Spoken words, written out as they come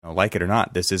like it or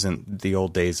not, this isn't the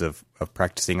old days of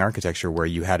practicing architecture where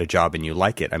you had a job and you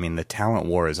like it. I mean, the talent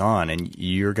war is on, and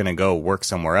you're going to go work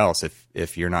somewhere else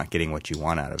if you're not getting what you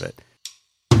want out of it.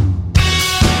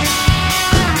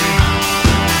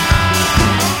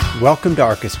 Welcome to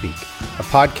Archispeak, a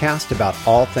podcast about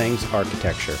all things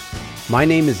architecture. My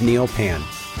name is Neil Pan.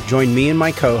 Join me and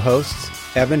my co-hosts,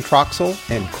 Evan Troxel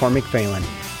and Cormac Phelan,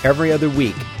 every other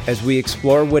week as we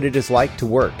explore what it is like to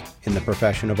work in the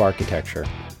profession of architecture.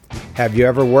 Have you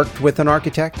ever worked with an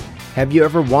architect? Have you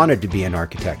ever wanted to be an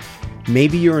architect?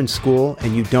 Maybe you're in school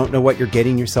and you don't know what you're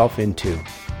getting yourself into.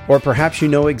 Or perhaps you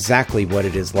know exactly what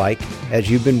it is like as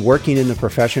you've been working in the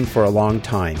profession for a long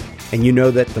time, and you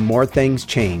know that the more things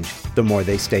change, the more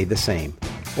they stay the same.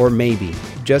 Or maybe,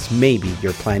 just maybe,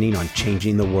 you're planning on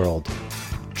changing the world.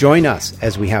 Join us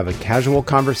as we have a casual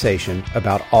conversation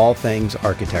about all things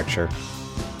architecture.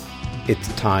 It's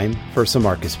time for some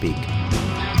Archispeak.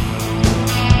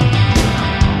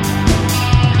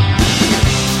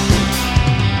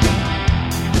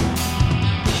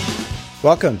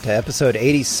 Welcome to episode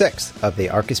 86 of the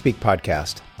Archispeak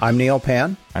podcast. I'm Neil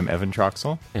Pan. I'm Evan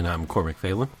Troxel. And I'm Cormac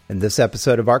Phelan. And this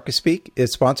episode of Archispeak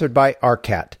is sponsored by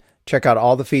ARCAT. Check out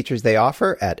all the features they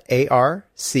offer at arcat.com.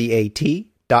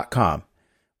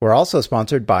 We're also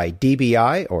sponsored by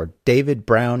DBI, or David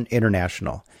Brown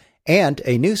International, and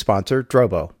a new sponsor,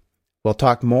 Drobo. We'll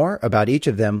talk more about each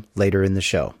of them later in the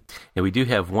show. And we do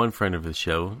have one friend of the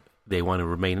show. They want to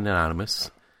remain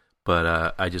anonymous,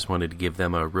 but I just wanted to give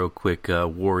them a real quick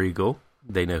war eagle.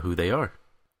 They know who they are.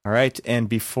 All right, and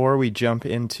before we jump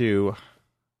into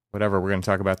whatever we're going to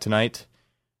talk about tonight,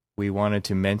 we wanted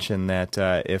to mention that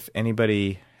if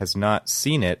anybody has not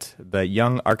seen it, the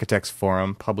Young Architects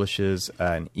Forum publishes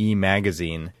an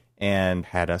e-magazine and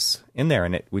had us in there,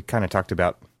 and we kind of talked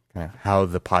about how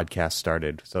the podcast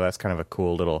started. So that's kind of a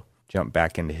cool little jump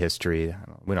back into history.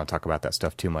 We don't talk about that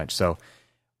stuff too much, so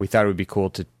we thought it would be cool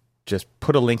to just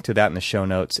put a link to that in the show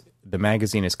notes. The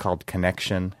magazine is called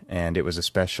Connection, and it was a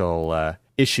special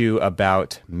issue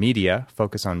about media,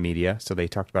 focus on media. So they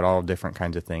talked about all different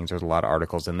kinds of things. There's a lot of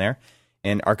articles in there.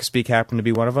 And Archispeak happened to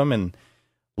be one of them. And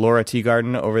Laura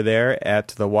Teagarden over there at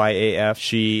the YAF,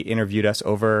 she interviewed us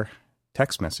over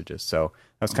text messages. So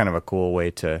that was kind of a cool way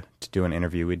to do an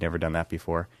interview. We'd never done that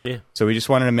before. Yeah. So we just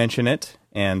wanted to mention it.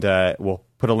 And we'll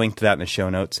put a link to that in the show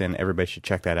notes. And everybody should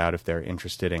check that out if they're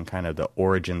interested in kind of the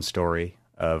origin story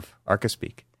of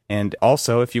Archispeak. And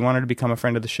also, if you wanted to become a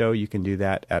friend of the show, you can do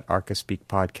that at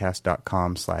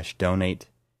archispeakpodcast.com/donate.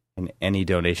 And any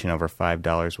donation over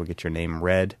 $5 will get your name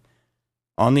read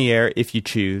on the air if you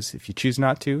choose. If you choose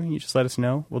not to, you just let us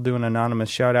know. We'll do an anonymous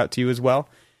shout out to you as well.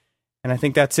 And I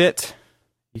think that's it.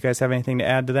 You guys have anything to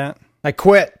add to that? I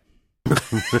quit.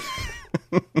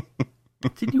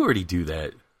 Didn't you already do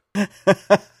that?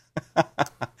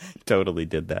 Totally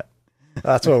did that.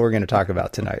 That's what we're going to talk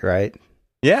about tonight, right?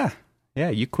 Yeah. Yeah,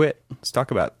 you quit. Let's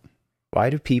talk about it. Why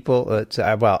do people?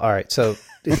 Well, all right. So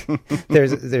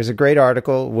there's a great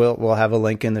article. We'll have a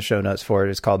link in the show notes for it.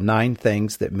 It's called 9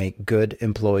 Things That Make Good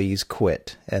Employees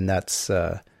Quit, and that's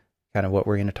kind of what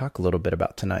we're going to talk a little bit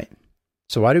about tonight.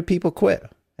 So why do people quit,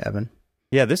 Evan?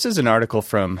 Yeah, this is an article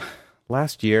from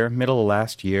last year, middle of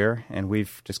last year, and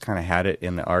we've just kind of had it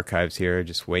in the archives here,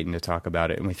 just waiting to talk about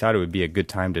it. And we thought it would be a good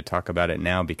time to talk about it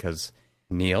now because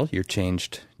Neil, you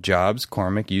changed jobs.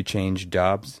 Cormac, you changed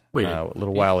jobs a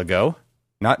little while ago.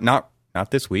 Not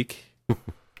this week.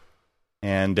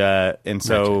 and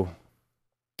so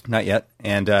not yet.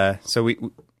 And so we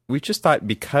just thought,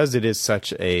 because it is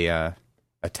such a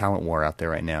talent war out there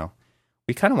right now,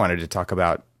 we kind of wanted to talk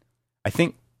about, I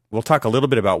think we'll talk a little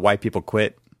bit about why people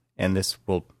quit, and this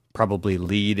will probably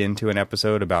lead into an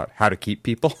episode about how to keep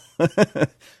people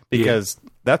because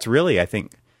that's really, I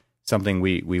think, something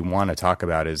we want to talk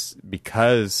about, is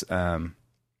because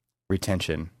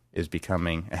retention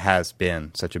has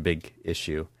been such a big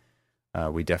issue.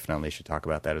 We definitely should talk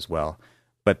about that as well.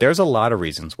 But there's a lot of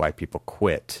reasons why people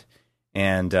quit.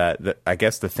 And I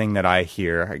guess the thing that I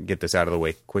hear, I can get this out of the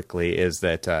way quickly, is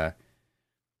that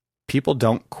people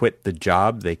don't quit the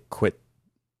job, they quit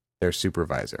their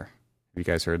supervisor. Have you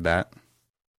guys heard that?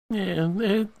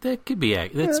 Yeah, that could be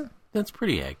that's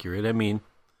pretty accurate. I mean,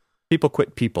 people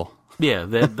quit people. Yeah,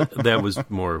 that was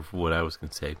more of what I was going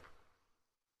to say.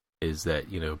 Is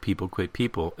that, people quit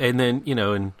people, and then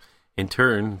in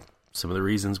turn, some of the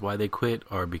reasons why they quit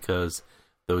are because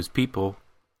those people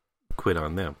quit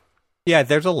on them. Yeah,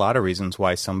 there's a lot of reasons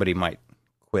why somebody might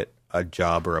quit a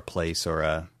job or a place or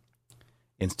a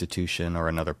institution or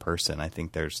another person. I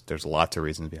think there's lots of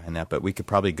reasons behind that, but we could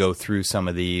probably go through some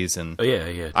of these. And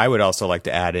yeah. I would also like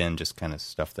to add in just kind of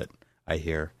stuff that I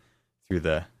hear through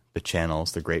the the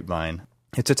channels, the grapevine.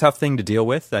 It's a tough thing to deal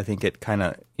with. I think it kind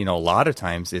of, a lot of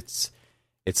times it's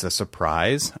a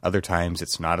surprise. Other times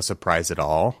it's not a surprise at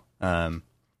all. And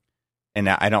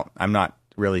I'm not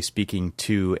really speaking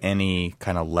to any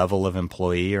kind of level of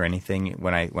employee or anything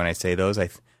when I say those. I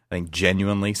think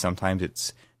genuinely sometimes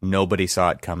it's nobody saw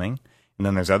it coming. And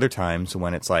then there's other times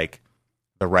when it's like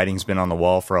the writing's been on the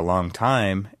wall for a long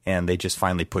time and they just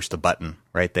finally push the button,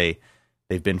 right?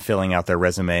 They've been filling out their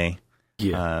resume.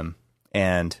 Yeah.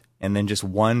 And then just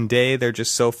one day they're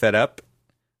just so fed up,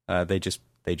 they just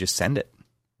send it,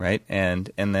 right? And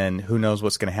then who knows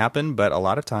what's going to happen? But a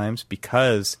lot of times,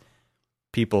 because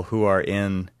people who are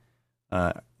in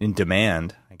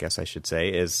demand, I guess I should say,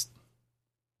 is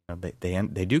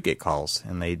they do get calls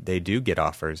and they do get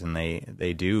offers and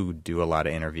they do a lot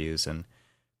of interviews, and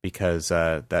because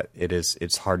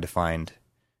it's hard to find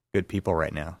good people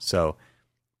right now. So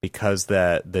because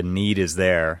the need is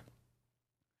there,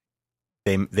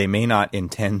 they may not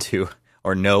intend to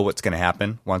or know what's going to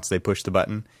happen once they push the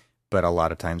button, but a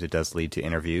lot of times it does lead to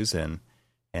interviews and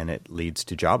it leads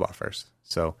to job offers.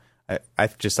 So I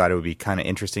just thought it would be kind of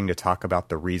interesting to talk about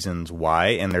the reasons why,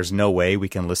 and there's no way we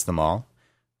can list them all,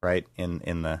 right,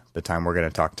 in the time we're going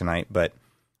to talk tonight. But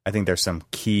I think there's some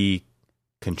key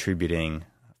contributing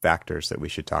factors that we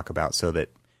should talk about so that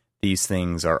these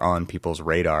things are on people's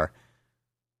radar,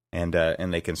 and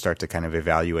they can start to kind of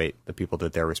evaluate the people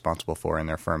that they're responsible for in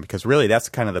their firm. Because really that's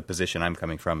kind of the position I'm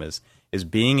coming from, is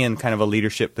being in kind of a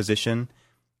leadership position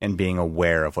and being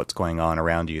aware of what's going on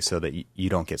around you so that you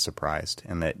don't get surprised,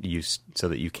 and so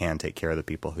that you can take care of the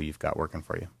people who you've got working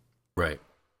for you. Right.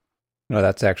 No,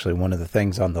 that's actually one of the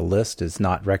things on the list, is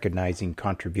not recognizing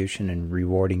contribution and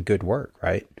rewarding good work,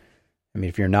 right? I mean,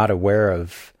 if you're not aware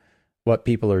of what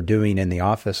people are doing in the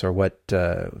office, or what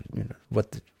the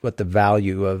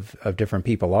value of different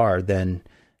people are, then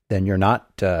you're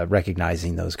not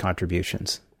recognizing those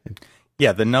contributions.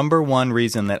 Yeah, the number one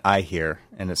reason that I hear,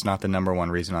 and it's not the number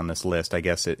one reason on this list, I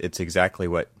guess it's exactly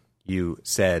what you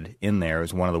said in there,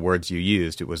 is one of the words you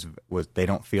used. It was they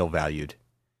don't feel valued.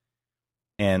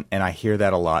 And I hear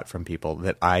that a lot from people,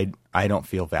 that I don't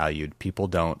feel valued. People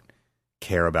don't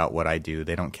care about what I do.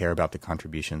 They don't care about the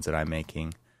contributions that I'm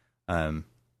making. And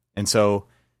so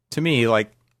to me,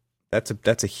 like,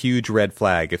 that's a huge red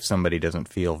flag if somebody doesn't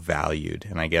feel valued.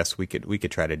 And I guess we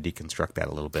could try to deconstruct that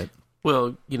a little bit.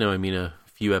 Well, a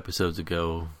few episodes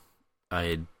ago, I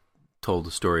had told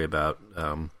a story about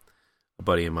a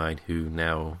buddy of mine who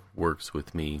now works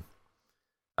with me,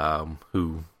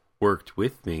 who worked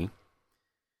with me,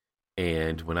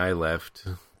 and when I left,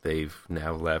 they've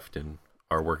now left and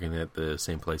are working at the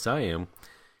same place I am.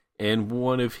 And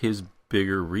one of his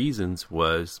bigger reasons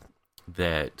was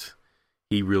that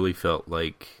he really felt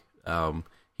like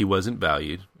he wasn't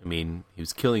valued. I mean, he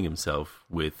was killing himself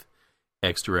with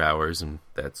extra hours, and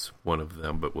that's one of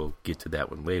them, but we'll get to that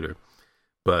one later.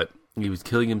 But he was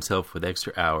killing himself with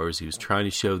extra hours. He was trying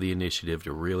to show the initiative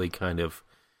to really kind of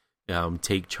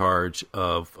take charge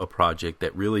of a project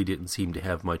that really didn't seem to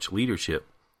have much leadership,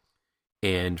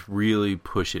 and really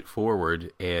push it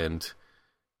forward. And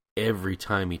every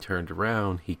time he turned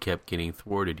around, he kept getting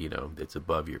thwarted. That's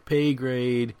above your pay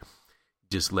grade.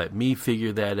 Just let me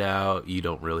figure that out. You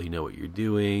don't really know what you're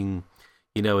doing.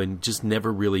 And just never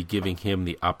really giving him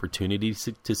the opportunity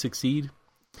to succeed.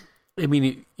 I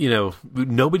mean,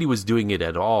 nobody was doing it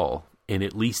at all, and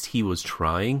at least he was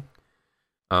trying.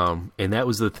 And that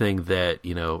was the thing that,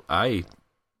 I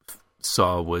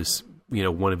saw was,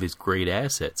 one of his great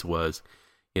assets was,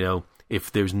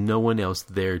 if there's no one else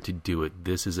there to do it,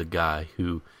 this is a guy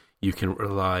who you can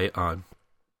rely on,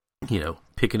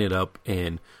 picking it up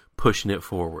and pushing it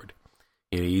forward.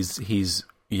 He's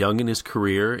young in his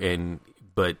career,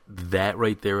 but that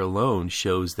right there alone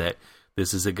shows that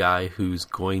this is a guy who's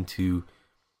going to,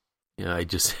 I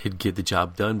just said get the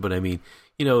job done, but I mean,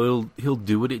 he'll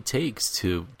do what it takes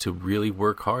to really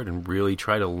work hard and really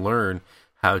try to learn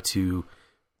how to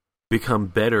become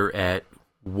better at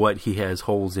what he has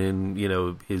holes in,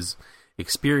 his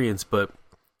experience. But,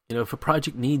 if a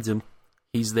project needs him,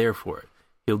 he's there for it.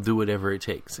 He'll do whatever it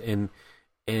takes. And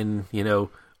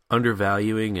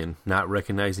undervaluing and not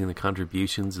recognizing the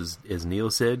contributions, as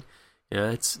Neil said,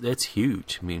 that's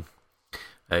huge. I mean,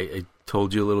 I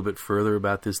told you a little bit further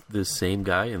about this same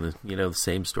guy, and the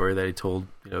same story that I told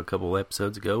a couple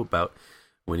episodes ago about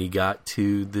when he got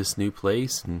to this new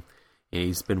place, and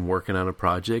he's been working on a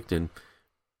project, and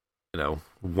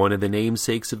one of the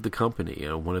namesakes of the company,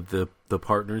 one of the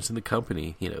partners in the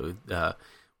company,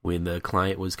 when the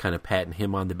client was kind of patting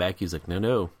him on the back, he's like,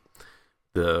 no.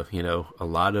 A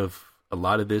lot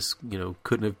of this,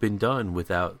 couldn't have been done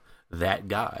without that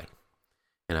guy.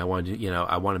 And I want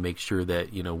to make sure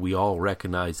that, we all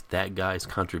recognize that guy's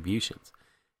contributions.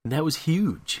 And that was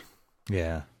huge.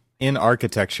 Yeah. In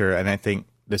architecture, and I think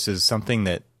this is something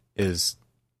that is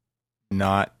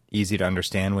not easy to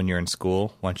understand when you're in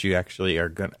school. Once you actually are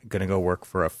going to go work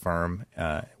for a firm,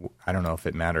 I don't know if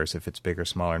it matters if it's big or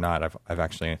small or not. I've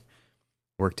actually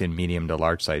worked in medium to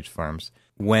large size firms.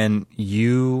 When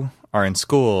you are in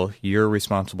school, you're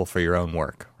responsible for your own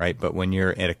work, right? But when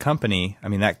you're at a company, I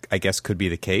mean, that I guess could be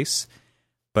the case,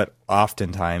 but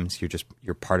oftentimes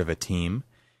you're part of a team.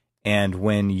 And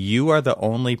when you are the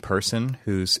only person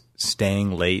who's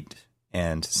staying late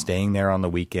and staying there on the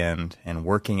weekend and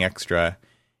working extra,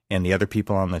 and the other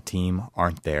people on the team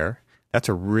aren't there, that's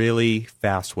a really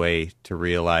fast way to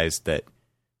realize that,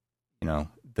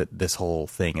 that this whole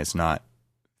thing is not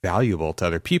valuable to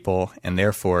other people, and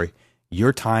therefore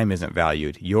your time isn't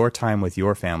valued. Your time with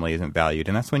your family isn't valued.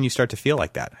 And that's when you start to feel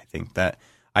like that. I think that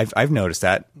I've noticed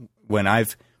that when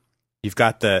you've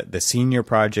got the senior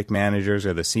project managers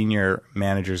or the senior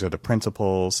managers or the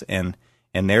principals, and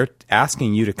they're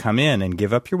asking you to come in and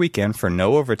give up your weekend for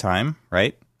no overtime,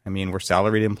 right? I mean, we're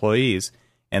salaried employees,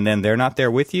 and then they're not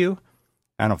there with you.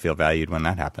 I don't feel valued when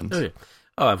that happens. Oh, yeah.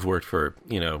 I've worked for,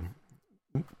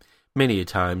 many a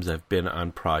times I've been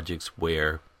on projects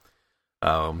where,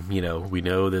 we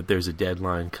know that there's a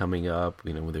deadline coming up,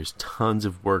 there's tons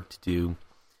of work to do,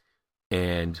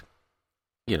 and,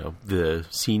 the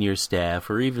senior staff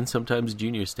or even sometimes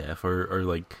junior staff are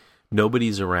like,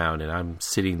 nobody's around, and I'm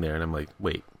sitting there and I'm like,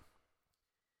 wait,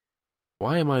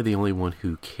 why am I the only one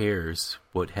who cares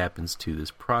what happens to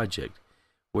this project?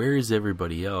 Where is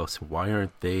everybody else? Why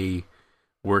aren't they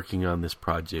working on this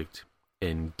project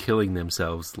and killing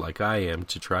themselves like I am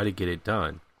to try to get it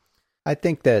done? I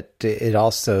think that it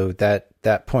also,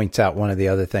 that points out one of the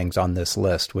other things on this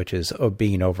list, which is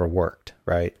being overworked,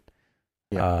 right?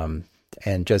 Yeah.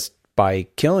 And just by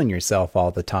killing yourself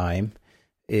all the time,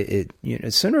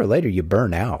 sooner or later you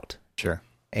burn out. Sure.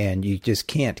 And you just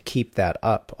can't keep that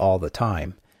up all the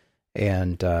time.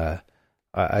 And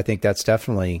I think that's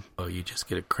definitely... Oh, you just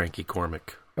get a cranky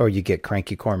Cormac. Or you get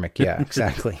cranky Cormac, yeah,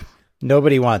 exactly.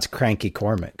 Nobody wants cranky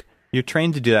Cormac. You're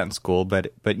trained to do that in school,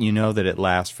 but you know that it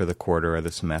lasts for the quarter or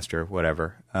the semester or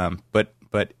whatever.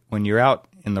 But when you're out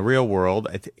in the real world,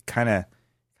 it kind of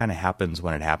happens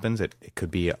when it happens. It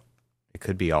could be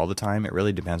all the time. It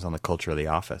really depends on the culture of the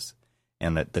office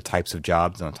and the types of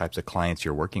jobs and the types of clients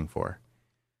you're working for.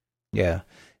 Yeah.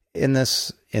 In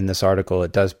this article,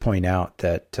 it does point out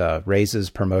that raises,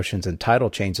 promotions, and title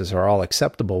changes are all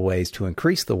acceptable ways to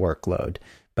increase the workload.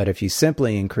 But if you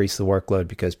simply increase the workload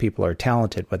because people are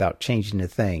talented without changing a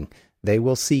thing, they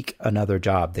will seek another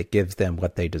job that gives them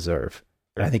what they deserve.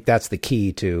 And I think that's the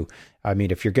key to, I mean,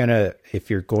 if you're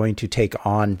going to take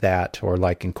on that, or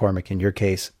like in Cormac, in your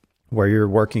case, where you're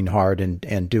working hard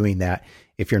and doing that,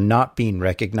 if you're not being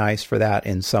recognized for that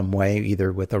in some way,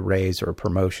 either with a raise or a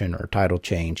promotion or title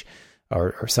change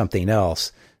or something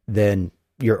else, then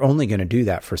you're only going to do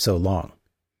that for so long.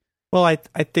 Well, I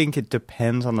think it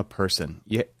depends on the person.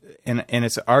 Yeah, and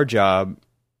it's our job,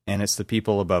 and it's the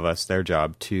people above us, their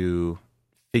job, to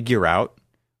figure out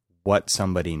what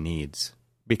somebody needs.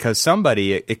 Because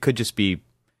somebody, it could just be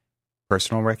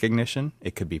personal recognition,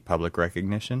 it could be public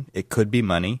recognition, it could be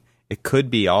money, it could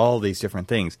be all these different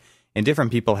things. And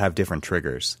different people have different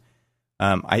triggers.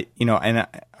 I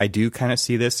do kind of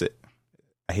see this.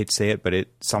 I hate to say it, but it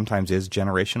sometimes is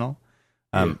generational.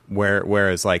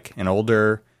 Whereas like an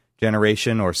older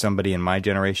generation or somebody in my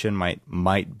generation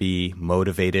might be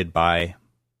motivated by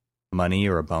money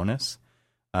or a bonus,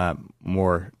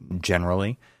 more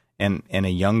generally, and a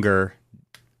younger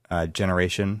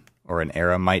generation or an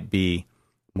era might be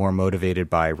more motivated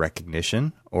by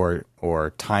recognition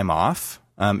or time off.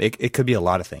 It could be a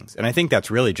lot of things. And I think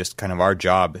that's really just kind of our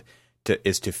job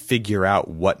is to figure out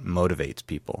what motivates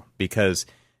people. Because,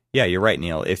 yeah, you're right,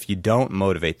 Neil. If you don't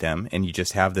motivate them and you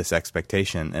just have this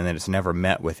expectation and then it's never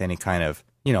met with any kind of,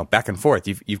 back and forth,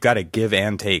 you've got to give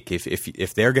and take.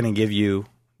 If they're going to give you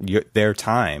their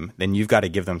time, then you've got to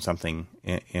give them something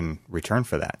in return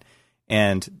for that.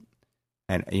 And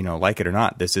like it or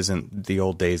not, this isn't the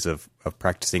old days of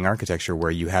practicing architecture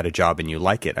where you had a job and you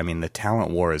like it. I mean, the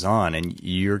talent war is on, and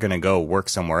you're going to go work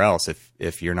somewhere else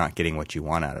if you're not getting what you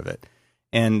want out of it.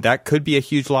 And that could be a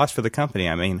huge loss for the company.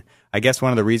 I mean, I guess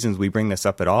one of the reasons we bring this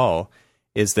up at all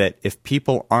is that if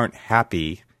people aren't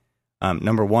happy,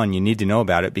 number one, you need to know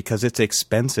about it because it's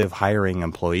expensive hiring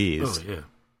employees. Oh, yeah.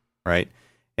 Right?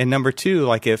 And number two,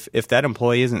 like if that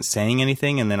employee isn't saying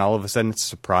anything and then all of a sudden it's a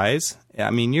surprise,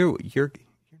 I mean, you're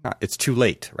not, it's too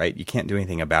late, right? You can't do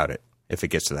anything about it if it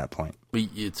gets to that point.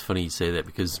 It's funny you say that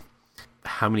because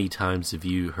how many times have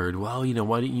you heard, well,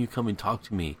 why didn't you come and talk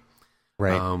to me?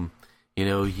 Right.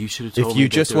 You should have told me. If you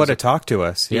just want to talk to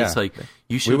us, yeah. It's like,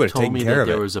 you should have told me that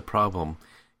there was a problem.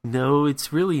 No,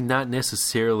 it's really not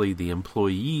necessarily the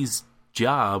employee's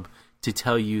job to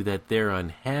tell you that they're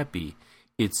unhappy.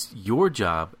 It's your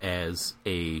job as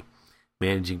a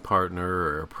managing partner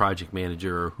or a project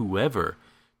manager or whoever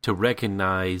to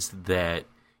recognize that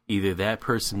either that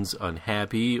person's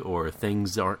unhappy or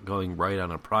things aren't going right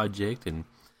on a project, and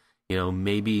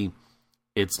maybe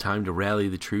it's time to rally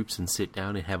the troops and sit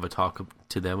down and have a talk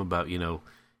to them about,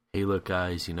 hey, look,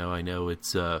 guys, I know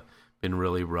it's been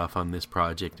really rough on this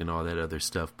project and all that other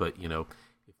stuff, but if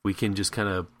we can just kind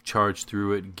of charge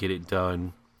through it, get it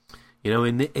done,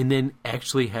 and then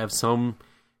actually have some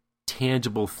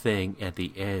tangible thing at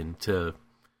the end to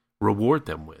reward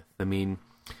them with. I mean,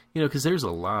 because there's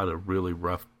a lot of really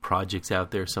rough projects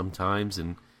out there sometimes,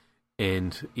 and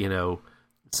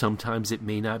sometimes it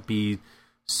may not be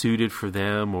suited for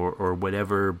them or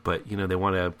whatever, but they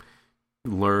want to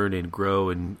learn and grow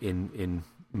and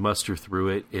muster through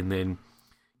it, and then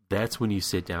that's when you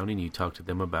sit down and you talk to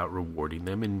them about rewarding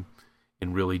them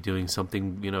and really doing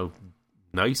something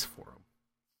nice for them.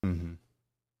 Mm-hmm.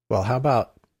 Well, how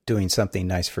about doing something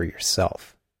nice for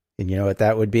yourself? And you know what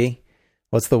that would be?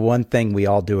 What's the one thing we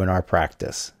all do in our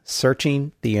practice?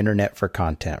 Searching the internet for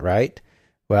content, right?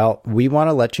 Well, we want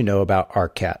to let you know about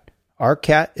ARCAT.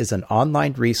 ARCAT is an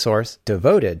online resource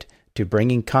devoted to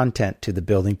bringing content to the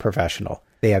building professional.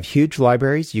 They have huge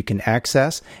libraries you can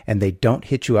access, and they don't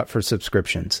hit you up for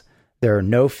subscriptions. There are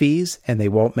no fees, and they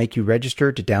won't make you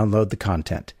register to download the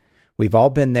content. We've all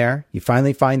been there. You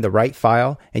finally find the right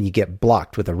file, and you get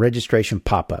blocked with a registration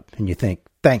pop-up, and you think,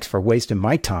 thanks for wasting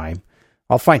my time.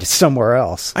 I'll find it somewhere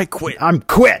else. I quit. I'm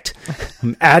quit.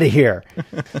 I'm out of here.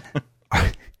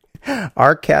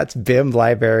 ARCAT's BIM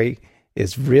library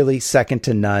is really second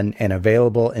to none and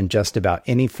available in just about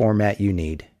any format you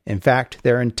need. In fact,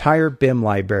 their entire BIM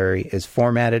library is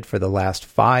formatted for the last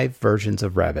 5 versions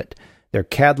of Revit. Their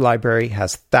CAD library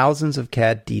has thousands of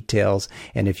CAD details,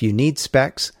 and if you need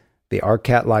specs, the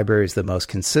ARCAT library is the most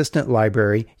consistent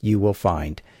library you will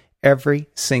find. Every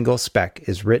single spec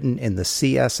is written in the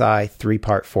CSI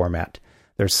 3-part format.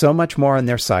 There's so much more on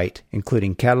their site,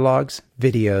 including catalogs,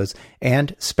 videos,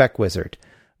 and Spec Wizard.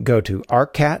 Go to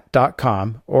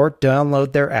arcat.com or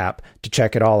download their app to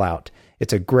check it all out.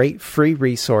 It's a great free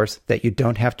resource that you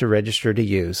don't have to register to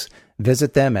use.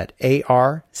 Visit them at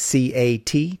arcat.com,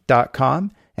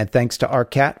 and thanks to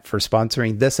ARCAT for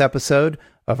sponsoring this episode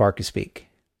of ArcaSpeak.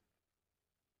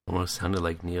 Almost sounded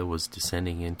like Neil was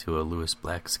descending into a Lewis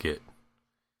Black skit.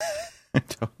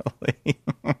 Totally.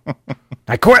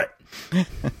 I quit.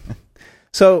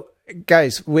 So,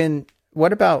 guys,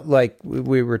 what about, like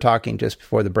we were talking just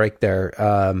before the break there,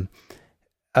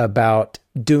 about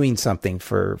doing something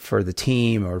for the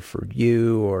team or for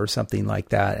you or something like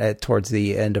that towards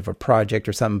the end of a project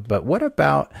or something. But what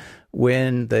about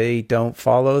when they don't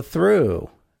follow through?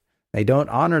 They don't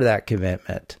honor that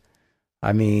commitment.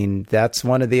 I mean, that's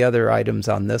one of the other items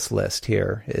on this list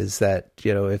here is that,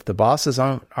 if the bosses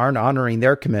aren't honoring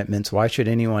their commitments, why should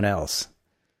anyone else?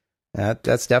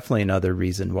 That's definitely another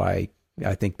reason why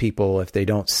I think people, if they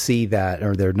don't see that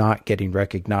or they're not getting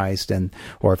recognized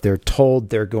or if they're told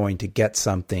they're going to get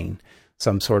something,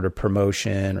 some sort of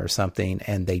promotion or something,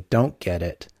 and they don't get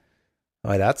it,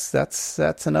 well,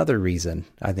 that's another reason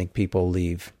I think people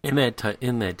leave. And that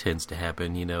tends to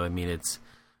happen, it's,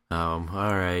 all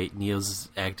right, Neil's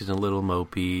acting a little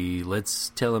mopey. Let's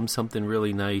tell him something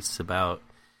really nice about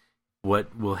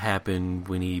what will happen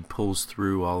when he pulls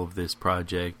through all of this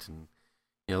project, and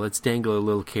let's dangle a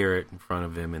little carrot in front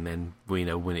of him, and then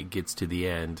when it gets to the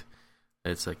end,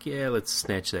 it's like, yeah, let's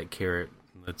snatch that carrot,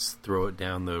 let's throw it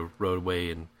down the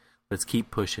roadway, and let's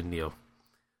keep pushing, Neil.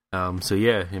 So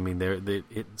yeah, I mean,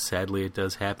 sadly it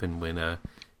does happen when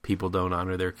people don't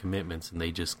honor their commitments, and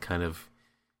they just kind of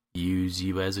use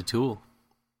you as a tool.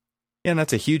 Yeah, and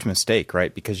that's a huge mistake,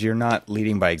 right? Because you're not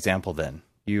leading by example then.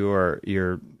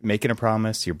 You're making a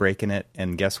promise, you're breaking it,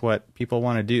 and guess what people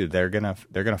want to do? They're gonna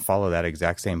follow that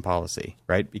exact same policy,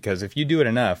 right? Because if you do it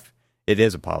enough, it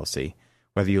is a policy,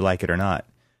 whether you like it or not.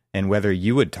 And whether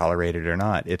you would tolerate it or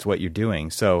not, it's what you're doing.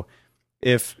 So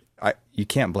you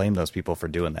can't blame those people for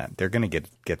doing that. They're gonna get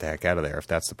the heck out of there if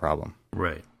that's the problem.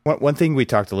 Right. One thing we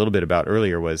talked a little bit about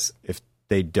earlier was if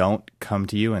they don't come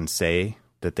to you and say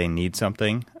that they need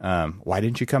something, why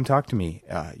didn't you come talk to me?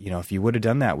 If you would have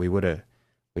done that, we would have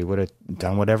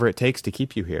done whatever it takes to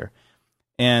keep you here.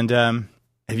 And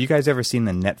have you guys ever seen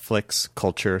the Netflix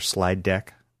culture slide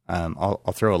deck?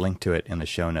 I'll throw a link to it in the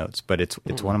show notes, but it's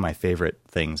one of my favorite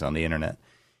things on the internet.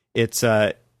 It's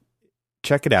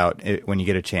check it out when you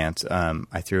get a chance.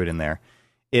 I threw it in there.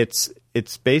 It's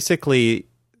basically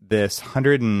this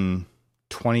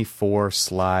 124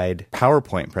 slide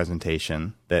PowerPoint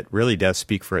presentation that really does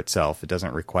speak for itself. It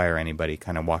doesn't require anybody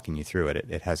kind of walking you through it.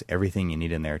 It has everything you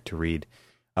need in there to read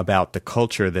about the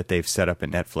culture that they've set up at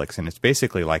Netflix. And it's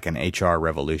basically like an HR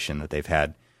revolution that they've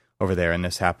had over there. And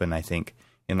this happened, I think,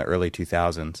 in the early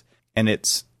 2000s. And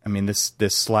this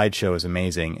slideshow is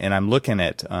amazing. And I'm looking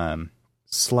at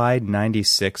slide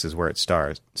 96 is where it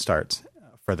starts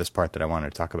for this part that I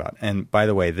wanted to talk about. And by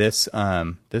the way, this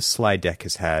slide deck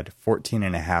has had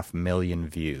 14.5 million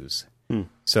views.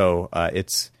 So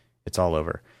it's all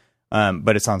over.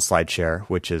 But it's on SlideShare,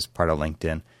 which is part of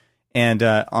LinkedIn. And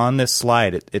on this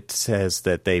slide, it says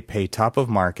that they pay top of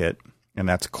market, and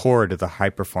that's core to the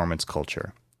high-performance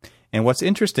culture. And what's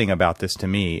interesting about this to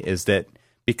me is that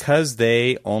because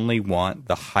they only want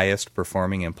the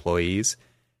highest-performing employees,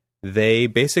 they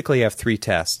basically have 3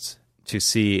 tests to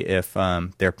see if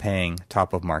they're paying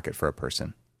top of market for a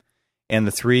person. And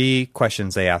the 3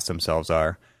 questions they ask themselves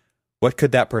are, what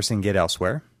could that person get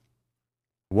elsewhere?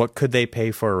 What could they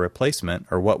pay for a replacement,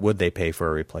 or what would they pay for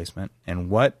a replacement? And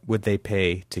what would they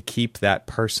pay to keep that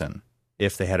person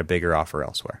if they had a bigger offer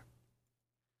elsewhere?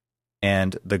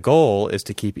 And the goal is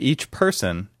to keep each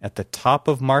person at the top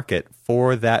of market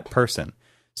for that person.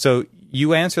 So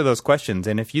you answer those questions,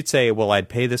 and if you'd say, well, I'd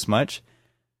pay this much,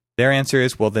 their answer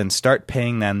is, well, then start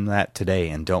paying them that today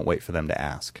and don't wait for them to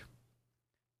ask.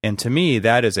 And to me,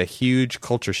 that is a huge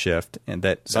culture shift, and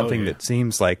that something that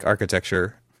seems like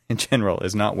architecture in general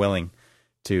is not willing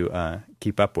to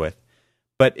keep up with.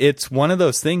 But it's one of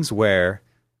those things where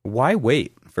why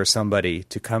wait for somebody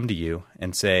to come to you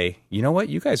and say, you know what,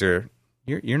 you guys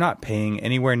you're not paying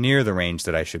anywhere near the range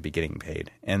that I should be getting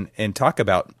paid. And talk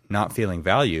about not feeling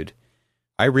valued.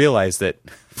 I realize that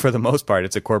for the most part,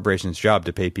 it's a corporation's job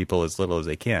to pay people as little as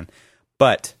they can.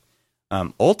 But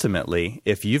ultimately,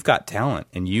 if you've got talent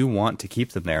and you want to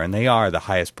keep them there, and they are the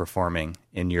highest performing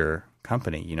in your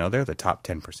company, you know, they're the top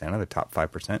 10% or the top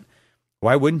 5%,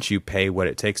 why wouldn't you pay what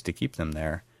it takes to keep them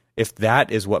there if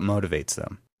that is what motivates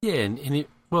them? Yeah, and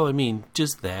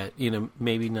just that,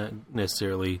 maybe not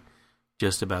necessarily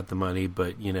just about the money,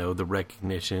 but, the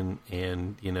recognition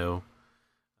and,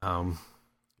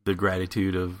 the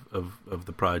gratitude of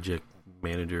the project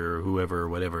manager or whoever or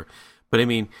whatever. But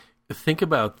think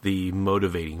about the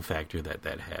motivating factor that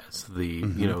has, the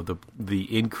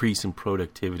the increase in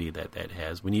productivity that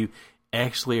has when you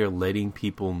actually are letting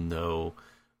people know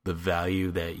the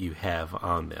value that you have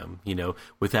on them,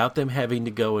 without them having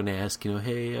to go and ask,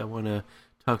 hey, I want to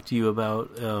talk to you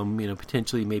about,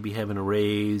 potentially maybe having a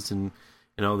raise and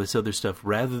all this other stuff,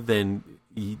 rather than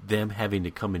them having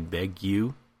to come and beg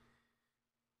you.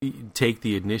 Take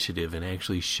the initiative and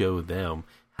actually show them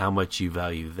how much you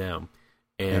value them.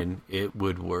 And it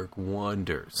would work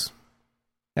wonders.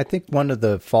 I think one of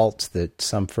the faults that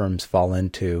some firms fall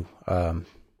into,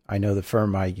 I know the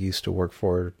firm I used to work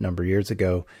for a number of years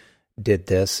ago did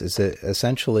this, is that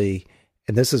essentially,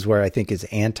 and this is where I think is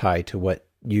anti to what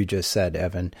you just said,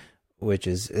 Evan, which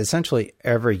is essentially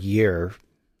every year,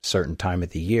 certain time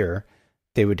of the year,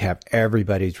 they would have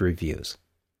everybody's reviews.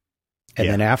 And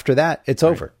then after that, it's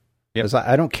over. Because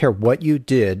I don't care what you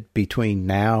did between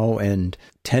now and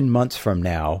 10 months from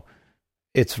now.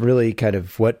 It's really kind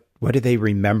of what do they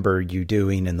remember you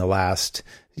doing in the last,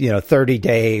 30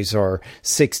 days or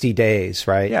 60 days,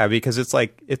 right? Yeah, because it's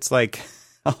like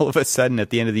all of a sudden at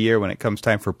the end of the year when it comes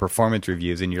time for performance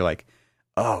reviews and you're like,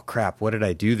 oh crap, what did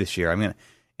I do this year?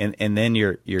 And then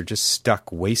you're just stuck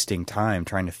wasting time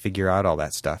trying to figure out all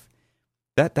that stuff.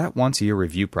 That once a year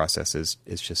review process is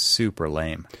just super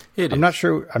lame. I'm not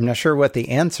sure what the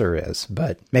answer is,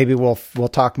 but maybe we'll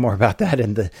talk more about that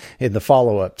in the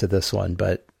follow up to this one.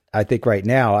 But I think right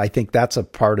now, I think that's a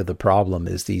part of the problem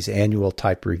is these annual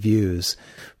type reviews.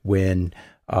 When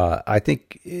I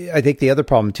think the other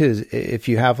problem too is if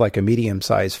you have like a medium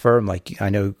sized firm, like I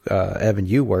know Evan,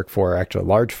 you work for actually a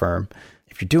large firm.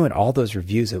 If you're doing all those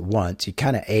reviews at once, you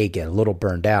kind of get a little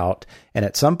burned out, and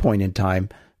at some point in time,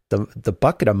 the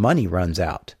bucket of money runs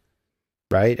out,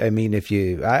 right?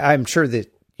 I'm sure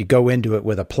that you go into it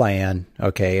with a plan.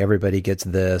 Okay, everybody gets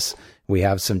this. We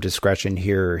have some discretion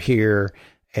here.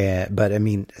 But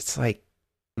it's like,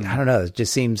 I don't know. It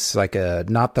just seems like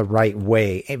not the right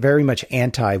way. Very much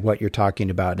anti what you're talking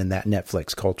about in that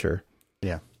Netflix culture.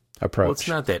 Yeah. Approach. Well, it's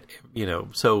not that,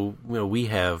 so, we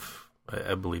have,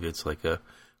 I believe it's like a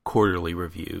quarterly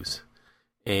reviews,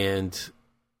 and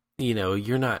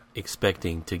you're not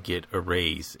expecting to get a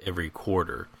raise every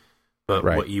quarter, but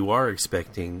what you are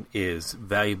expecting is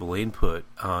valuable input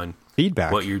on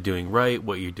feedback, what you're doing right,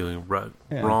 what you're doing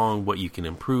wrong, what you can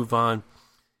improve on,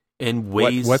 and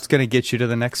ways. What's going to get you to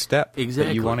the next step exactly,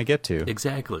 that you want to get to.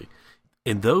 Exactly.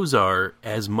 And those are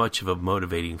as much of a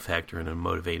motivating factor and a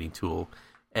motivating tool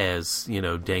as,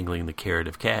 dangling the carrot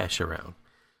of cash around.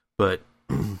 But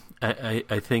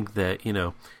I think that,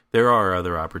 there are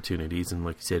other opportunities, and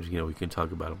like you said, we can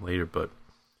talk about them later, but,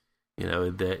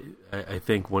 that I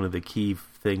think one of the key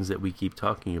things that we keep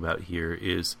talking about here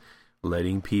is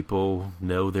letting people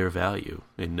know their value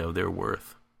and know their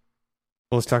worth.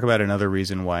 Well, let's talk about another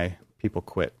reason why people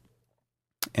quit.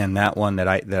 And that one that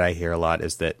I hear a lot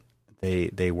is that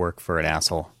they work for an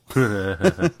asshole.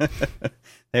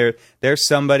 There's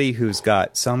somebody who's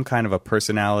got some kind of a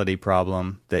personality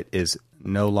problem that is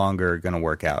no longer going to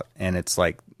work out. And it's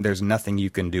like, there's nothing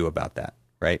you can do about that,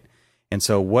 right? And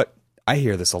so I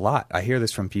hear this a lot. I hear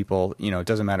this from people, it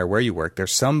doesn't matter where you work.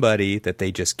 There's somebody that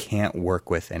they just can't work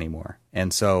with anymore.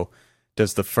 And so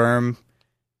does the firm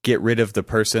get rid of the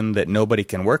person that nobody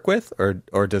can work with,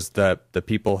 or does the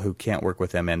people who can't work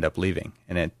with them end up leaving?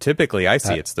 And typically I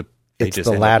see it's the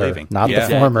latter, not the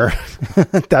former.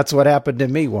 That's what happened to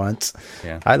me once.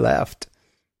 Yeah. I left.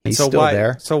 He's still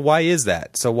there. So why is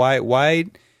that? So why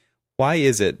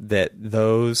is it that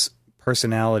those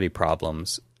personality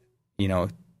problems,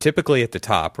 typically at the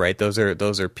top, right? Those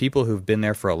are people who've been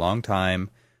there for a long time,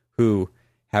 who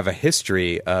have a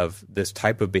history of this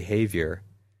type of behavior,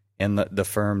 and the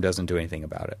firm doesn't do anything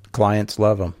about it. Clients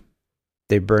love them.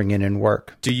 They bring in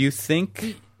work. Do you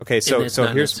think? Okay, so here's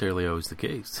not necessarily always the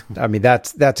case. I mean,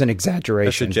 that's an excitation.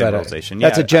 That's a generalization.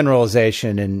 That's a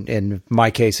generalization, and in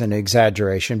my case, an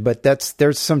exaggeration. But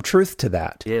there's some truth to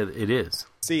that. Yeah, it is.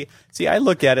 See, I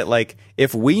look at it like,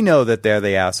 if we know that they're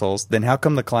the assholes, then how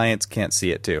come the clients can't see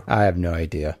it too? I have no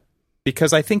idea.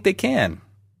 Because I think they can.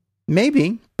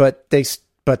 Maybe, but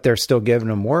they're still giving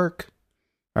them work.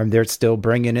 They're still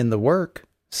bringing in the work.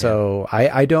 So yeah.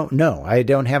 I don't know. I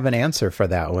don't have an answer for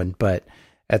that one, but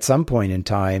at some point in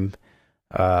time,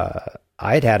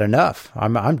 I'd had enough.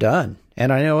 I'm done.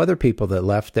 And I know other people that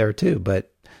left there too,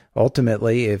 but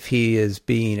ultimately, if he is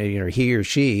being, he or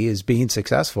she is being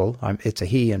successful, it's a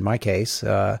he in my case,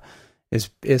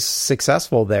 is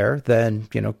successful there, then,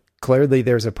 clearly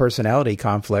there's a personality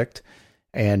conflict,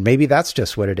 and maybe that's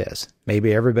just what it is.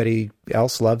 Maybe everybody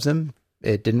else loves him.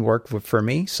 It didn't work for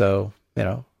me. So,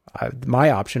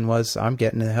 my option was, I'm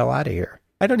getting the hell out of here.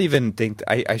 I don't even think,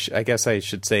 I guess I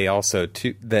should say also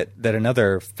too, that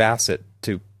another facet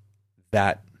to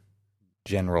that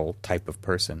general type of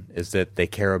person is that they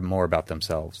care more about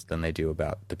themselves than they do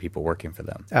about the people working for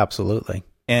them. Absolutely.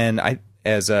 And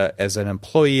as an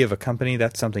employee of a company,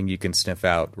 that's something you can sniff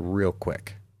out real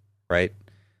quick, right?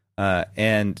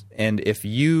 And if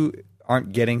you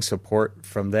aren't getting support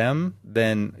from them,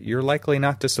 then you're likely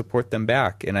not to support them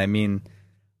back. And I mean,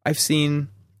 I've seen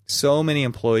so many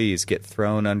employees get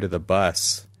thrown under the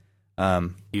bus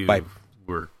by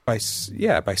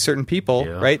certain people,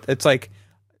 right? It's like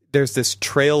there's this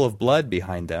trail of blood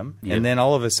behind them, and then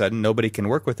all of a sudden nobody can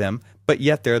work with them, but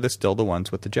yet they're still the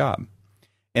ones with the job.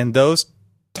 And those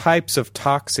types of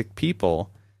toxic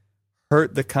people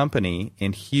hurt the company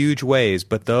in huge ways,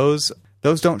 but those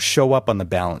don't show up on the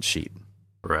balance sheet.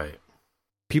 Right.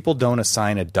 People don't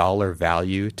assign a dollar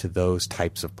value to those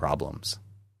types of problems.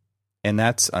 And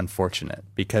that's unfortunate,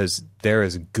 because there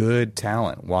is good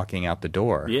talent walking out the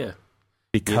door. Yeah.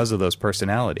 Because of those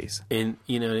personalities. And,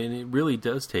 and it really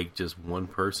does take just one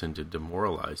person to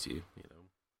demoralize you,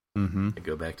 Mm-hmm. I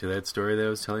go back to that story that I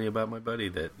was telling you about my buddy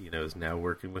that, is now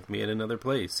working with me at another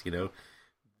place,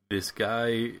 this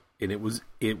guy, and it was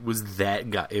that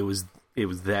guy, it was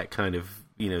that kind of,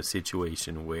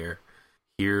 situation where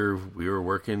here we were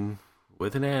working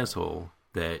with an asshole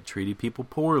that treated people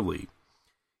poorly.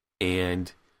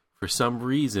 And for some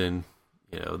reason,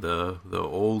 the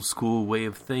old school way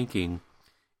of thinking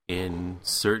in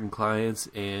certain clients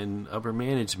and upper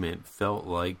management felt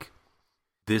like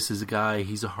this is a guy,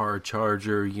 he's a hard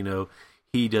charger,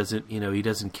 he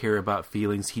doesn't care about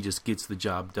feelings, he just gets the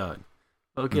job done.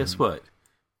 Well, guess what?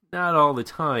 Not all the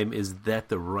time is that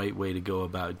the right way to go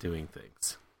about doing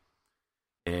things.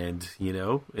 And,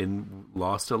 and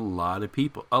lost a lot of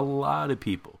people.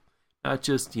 Not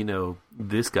just,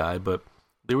 this guy, but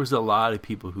there was a lot of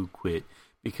people who quit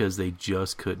because they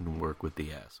just couldn't work with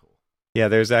the asshole. Yeah,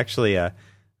 there's actually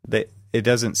it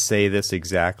doesn't say this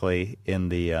exactly in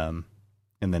the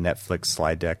Netflix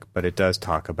slide deck, but it does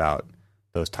talk about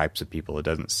those types of people. It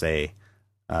doesn't say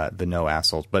the no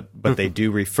assholes, but they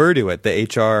do refer to it. The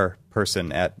HR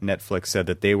person at Netflix said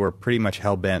that they were pretty much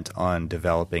hell-bent on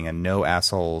developing a no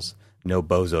assholes, no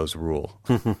bozos rule.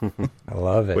 I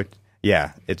love it.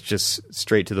 Yeah, it's just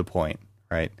straight to the point,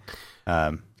 right?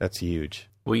 That's huge.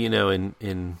 Well,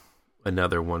 in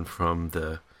another one from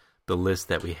the list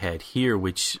that we had here,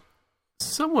 which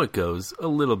somewhat goes a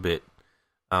little bit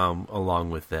along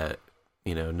with that,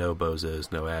 no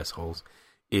bozos, no assholes,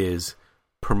 is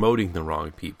promoting the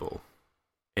wrong people.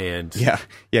 And yeah,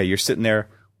 you're sitting there.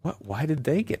 What? Why did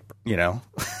they get?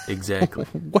 Exactly.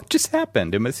 What just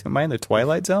happened? Am I in the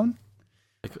Twilight Zone?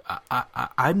 Like,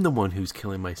 I'm the one who's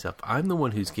killing myself. I'm the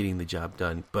one who's getting the job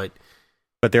done. But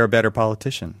they're a better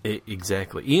politician.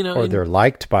 Exactly. Or they're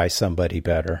liked by somebody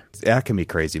better. That can be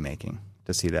crazy making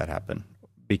to see that happen,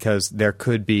 because there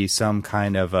could be some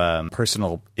kind of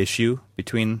personal issue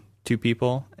between two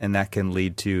people, and that can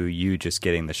lead to you just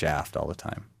getting the shaft all the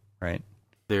time, right?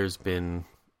 There's been,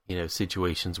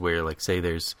 situations where, like, say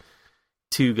there's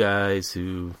two guys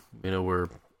who, were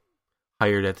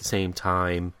hired at the same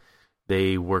time.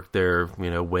 They work their,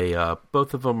 way up.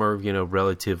 Both of them are,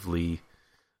 relatively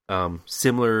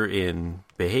similar in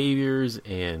behaviors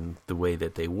and the way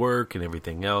that they work and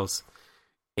everything else.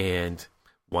 And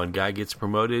one guy gets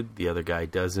promoted, the other guy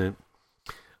doesn't.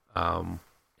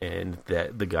 And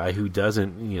that the guy who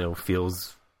doesn't,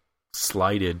 feels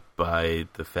slighted by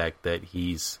the fact that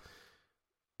he's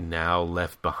now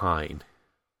left behind.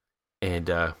 And,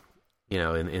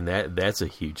 and that's a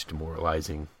huge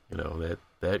demoralizing,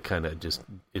 that kind of just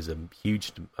is a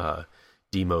huge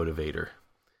demotivator.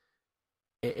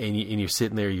 And you're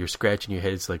sitting there, you're scratching your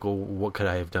head. It's like, well, what could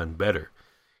I have done better?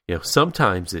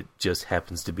 Sometimes it just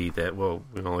happens to be that, well,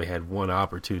 we only had one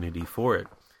opportunity for it.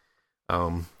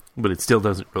 But it still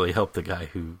doesn't really help the guy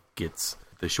who gets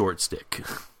the short stick.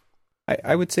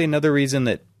 I would say another reason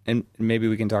that, and maybe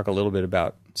we can talk a little bit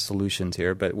about solutions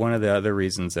here, but one of the other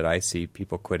reasons that I see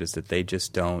people quit is that they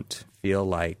just don't feel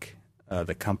like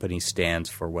the company stands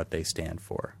for what they stand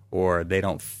for, or they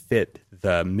don't fit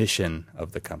the mission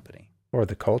of the company. Or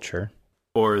the culture.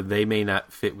 Or they may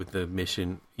not fit with the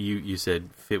mission. You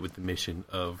said fit with the mission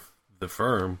of the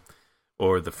firm,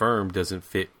 or the firm doesn't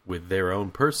fit with their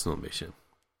own personal mission.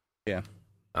 Yeah.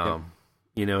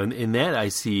 And that I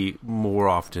see more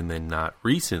often than not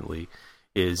recently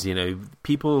is,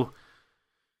 people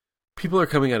are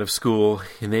coming out of school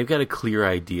and they've got a clear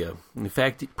idea. In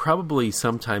fact, probably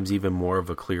sometimes even more of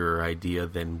a clearer idea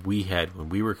than we had when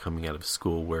we were coming out of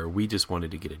school, where we just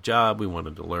wanted to get a job. We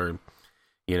wanted to learn,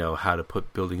 how to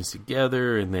put buildings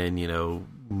together and then,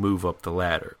 move up the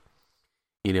ladder.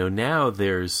 Now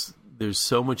there's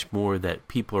so much more that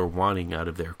people are wanting out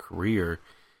of their career.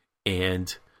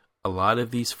 And a lot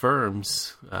of these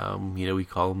firms, we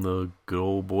call them the good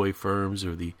old boy firms,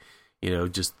 or the,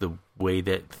 just the way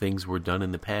that things were done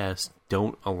in the past,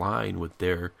 don't align with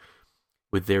their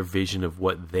vision of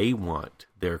what they want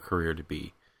their career to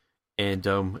be. And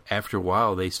after a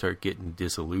while, they start getting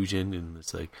disillusioned, and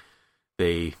it's like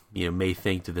they, may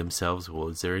think to themselves, well,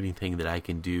 is there anything that I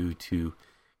can do to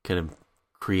kind of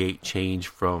create change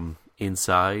from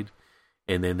inside?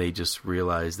 And then they just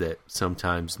realize that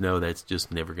sometimes, no, that's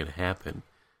just never going to happen.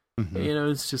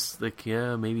 Mm-hmm. It's just like,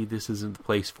 yeah, maybe this isn't the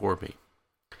place for me.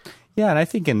 Yeah, and I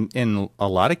think in a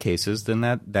lot of cases, then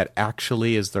that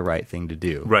actually is the right thing to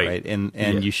do. Right?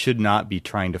 And you should not be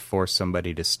trying to force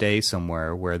somebody to stay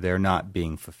somewhere where they're not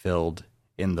being fulfilled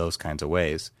in those kinds of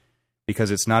ways,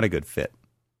 because it's not a good fit.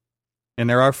 And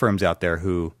there are firms out there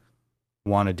who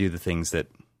want to do the things that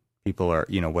people are,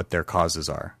 what their causes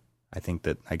are.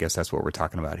 I guess that's what we're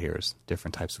talking about here, is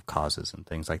different types of causes and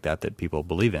things like that people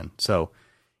believe in. So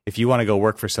if you want to go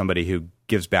work for somebody who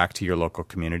gives back to your local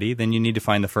community, then you need to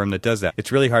find the firm that does that.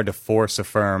 It's really hard to force a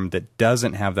firm that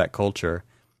doesn't have that culture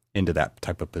into that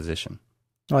type of position.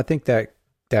 Well, I think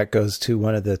that goes to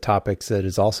one of the topics that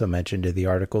is also mentioned in the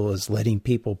article, is letting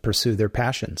people pursue their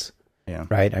passions. Yeah.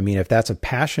 Right? I mean, if that's a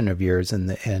passion of yours,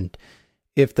 and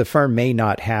if the firm may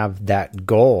not have that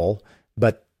goal,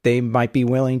 but they might be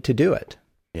willing to do it.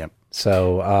 Yep.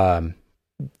 So,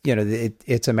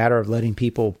 it's a matter of letting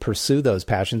people pursue those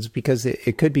passions, because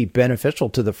it could be beneficial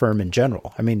to the firm in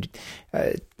general. I mean,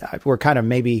 we're kind of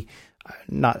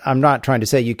I'm not trying to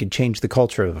say you could change the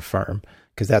culture of a firm,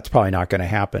 because that's probably not going to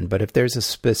happen. But if there's a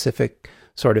specific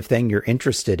sort of thing you're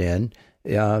interested in,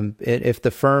 if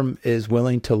the firm is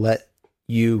willing to let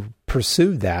you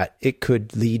pursue that, it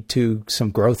could lead to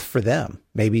some growth for them.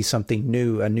 Maybe something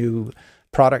new, a new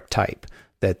product type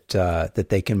that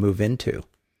they can move into.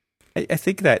 I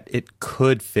think that it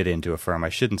could fit into a firm. I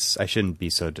shouldn't be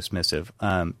so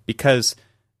dismissive, because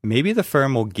maybe the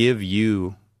firm will give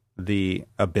you the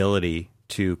ability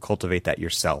to cultivate that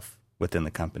yourself within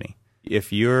the company.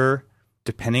 If you're,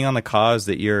 depending on the cause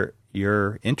that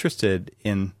you're interested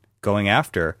in going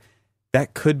after,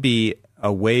 that could be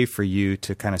a way for you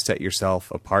to kind of set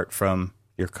yourself apart from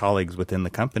your colleagues within the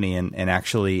company and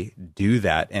actually do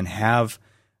that and have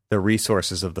the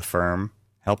resources of the firm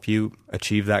help you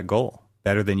achieve that goal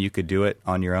better than you could do it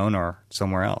on your own or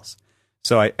somewhere else.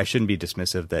 So I shouldn't be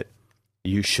dismissive that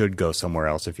you should go somewhere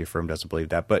else if your firm doesn't believe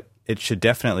that, but it should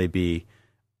definitely be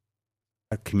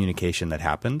a communication that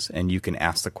happens, and you can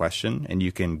ask the question and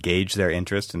you can gauge their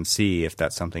interest and see if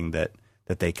that's something that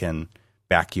they can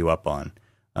back you up on.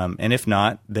 And if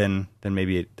not, then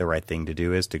maybe the right thing to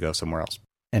do is to go somewhere else.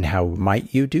 And how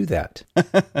might you do that?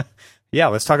 Yeah,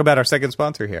 let's talk about our second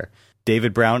sponsor here,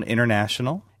 David Brown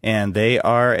International, and they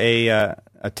are a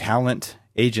talent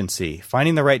agency.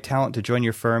 Finding the right talent to join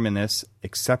your firm in this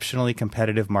exceptionally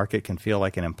competitive market can feel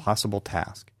like an impossible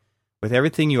task. With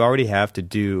everything you already have to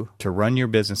do to run your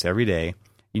business every day,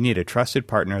 you need a trusted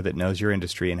partner that knows your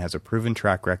industry and has a proven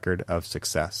track record of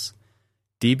success.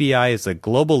 DBI is a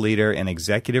global leader in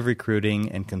executive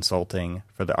recruiting and consulting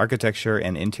for the architecture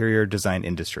and interior design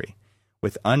industry.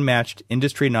 With unmatched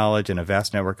industry knowledge and a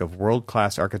vast network of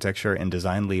world-class architecture and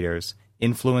design leaders,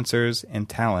 influencers, and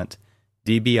talent,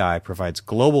 DBI provides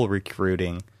global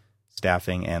recruiting,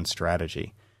 staffing, and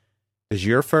strategy. Does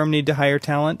your firm need to hire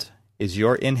talent? Is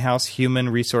your in-house human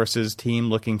resources team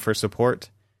looking for support?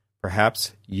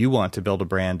 Perhaps you want to build a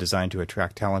brand designed to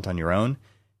attract talent on your own.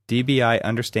 DBI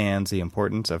understands the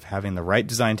importance of having the right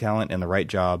design talent in the right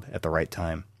job at the right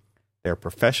time. Their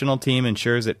professional team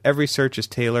ensures that every search is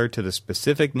tailored to the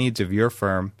specific needs of your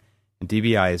firm, and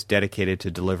DBI is dedicated to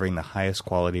delivering the highest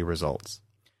quality results.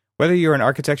 Whether you're an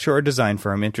architecture or design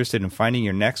firm interested in finding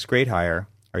your next great hire,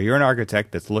 or you're an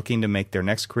architect that's looking to make their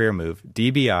next career move,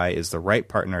 DBI is the right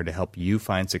partner to help you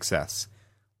find success.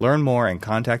 Learn more and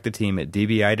contact the team at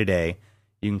DBI today.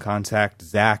 You can contact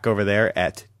Zach over there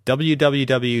at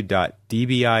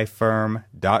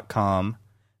www.dbifirm.com.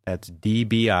 That's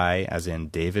DBI, as in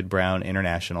David Brown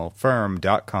International,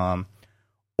 firm.com.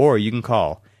 Or you can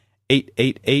call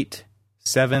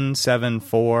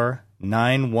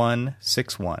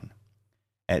 888-774-9161.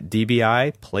 At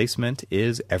DBI, placement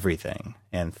is everything.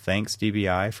 And thanks,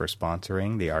 DBI, for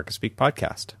sponsoring the ArchiSpeak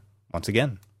podcast. Once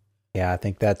again. Yeah, I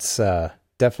think that's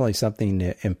definitely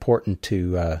something important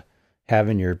to have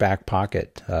in your back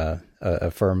pocket,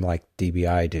 a firm like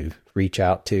DBI to reach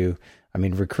out to. I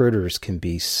mean, recruiters can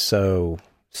be so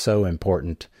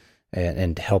important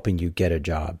and helping you get a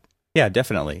job. Yeah,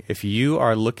 definitely. If you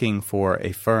are looking for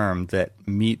a firm that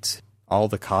meets all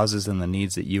the causes and the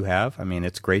needs that you have, I mean,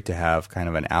 it's great to have kind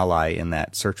of an ally in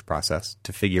that search process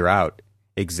to figure out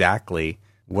exactly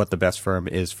what the best firm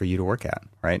is for you to work at,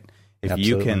 right? If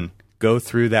Absolutely. You can go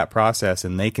through that process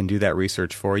and they can do that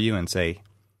research for you and say,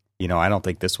 you know, I don't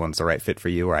think this one's the right fit for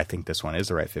you, or I think this one is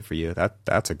the right fit for you.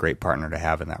 That's a great partner to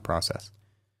have in that process.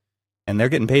 And they're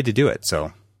getting paid to do it,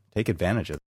 so take advantage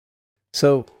of it.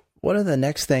 So one of the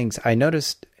next things I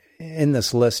noticed in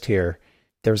this list here,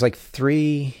 there's like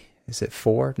three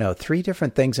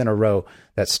different things in a row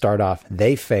that start off,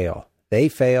 they fail, they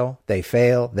fail, they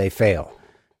fail, they fail.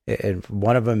 And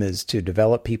one of them is to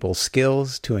develop people's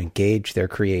skills, to engage their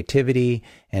creativity,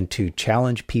 and to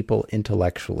challenge people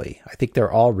intellectually. I think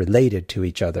they're all related to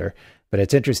each other, but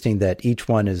it's interesting that each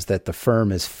one is that the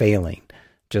firm is failing,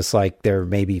 just like they're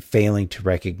maybe failing to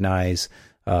recognize,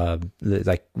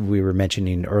 like we were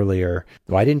mentioning earlier,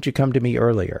 why didn't you come to me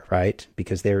earlier, right?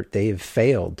 Because they've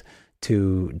failed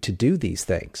to do these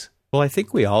things. Well, I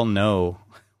think we all know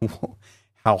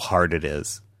how hard it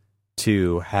is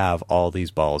to have all these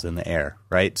balls in the air,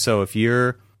 right? So if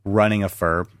you're running a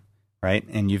firm, right,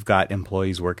 and you've got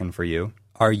employees working for you,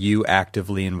 are you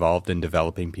actively involved in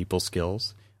developing people's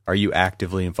skills? Are you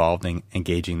actively involved in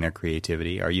engaging their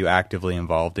creativity? Are you actively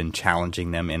involved in challenging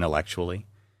them intellectually?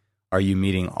 Are you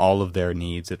meeting all of their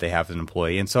needs that they have as an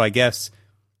employee? And so I guess,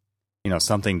 you know,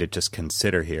 something to just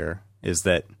consider here is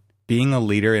that being a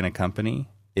leader in a company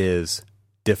is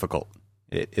difficult.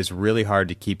 It is really hard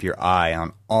to keep your eye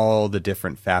on all the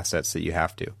different facets that you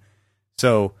have to.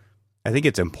 So I think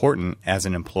it's important as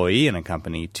an employee in a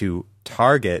company to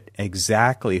target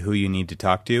exactly who you need to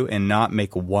talk to and not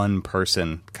make one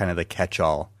person kind of the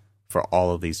catch-all for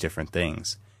all of these different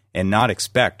things, and not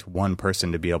expect one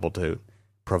person to be able to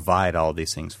provide all of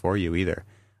these things for you either.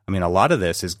 I mean, a lot of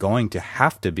this is going to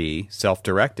have to be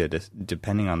self-directed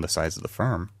depending on the size of the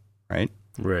firm, right?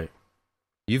 Right.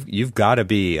 You've got to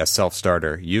be a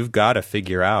self-starter. You've got to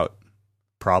figure out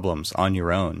problems on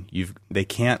your own. They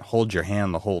can't hold your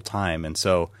hand the whole time. And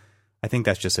so I think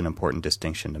that's just an important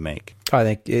distinction to make. I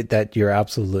think that you're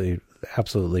absolutely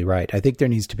right. I think there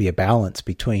needs to be a balance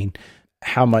between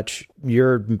how much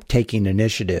you're taking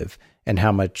initiative and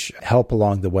how much help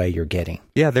along the way you're getting.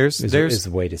 Yeah, there's the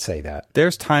way to say that.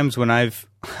 There's times when I've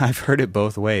heard it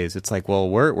both ways. It's like, well,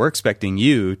 we're expecting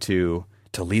you to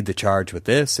lead the charge with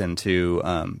this and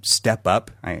to step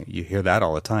up. You hear that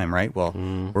all the time, right? Well,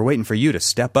 we're waiting for you to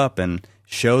step up and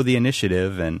show the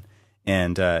initiative,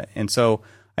 and so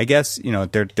I guess,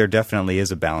 there definitely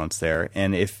is a balance there.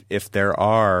 And if there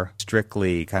are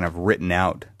strictly kind of written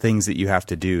out things that you have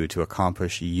to do to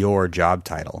accomplish your job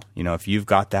title, if you've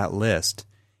got that list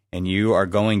and you are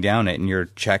going down it and you're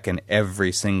checking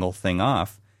every single thing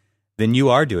off, then you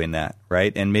are doing that,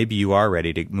 right? And maybe you are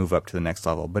ready to move up to the next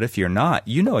level. But if you're not,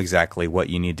 you know exactly what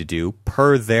you need to do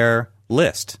per their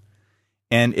list.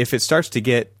 And if it starts to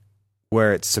get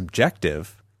where it's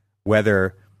subjective,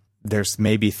 whether there's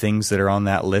maybe things that are on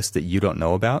that list that you don't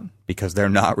know about because they're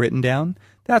not written down,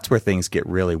 that's where things get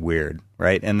really weird,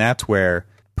 right? And that's where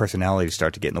personalities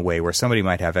start to get in the way, where somebody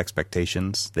might have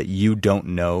expectations that you don't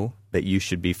know that you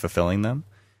should be fulfilling them.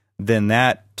 Then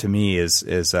that, to me, is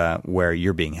where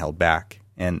you're being held back.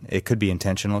 And it could be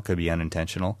intentional, it could be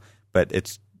unintentional, but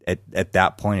it's at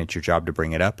that point, it's your job to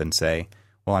bring it up and say,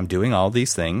 well, I'm doing all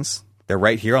these things. They're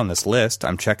right here on this list.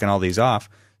 I'm checking all these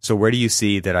off. So where do you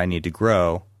see that I need to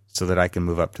grow so that I can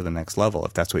move up to the next level,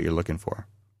 if that's what you're looking for?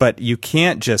 But you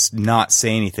can't just not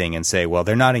say anything and say, well,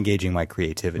 they're not engaging my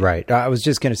creativity. Right. I was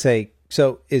just going to say,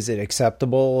 so is it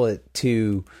acceptable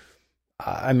to,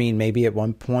 maybe at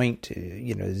one point,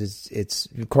 it's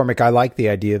Cormac, I like the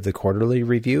idea of the quarterly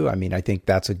review. I think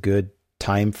that's a good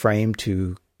time frame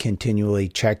to continually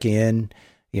check in.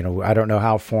 I don't know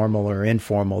how formal or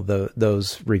informal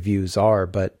those reviews are,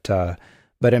 but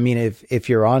if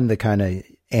you're on the kind of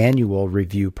annual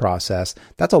review process,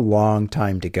 that's a long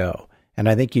time to go. And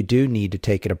I think you do need to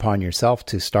take it upon yourself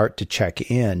to start to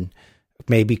check in,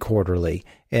 maybe quarterly.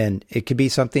 And it could be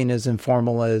something as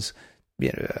informal as,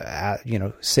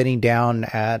 sitting down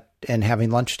and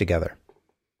having lunch together.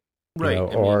 Right.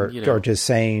 Or just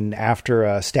saying after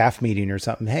a staff meeting or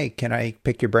something, hey, can I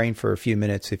pick your brain for a few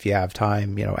minutes if you have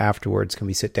time? Afterwards, can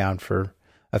we sit down for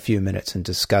a few minutes and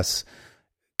discuss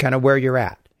kind of where you're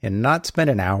at? And not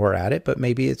spend an hour at it, but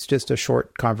maybe it's just a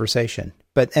short conversation.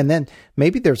 And then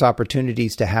maybe there's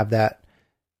opportunities to have that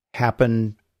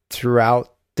happen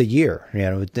throughout the year.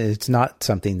 It's not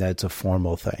something that's a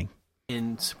formal thing.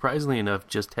 And surprisingly enough,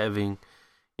 just having,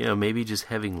 maybe just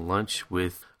having lunch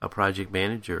with a project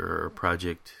manager or a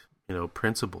project,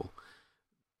 principal,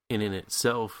 and in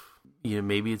itself,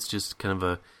 maybe it's just kind of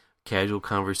a casual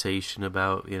conversation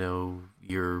about,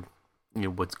 your,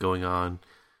 what's going on.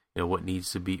 What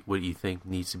you think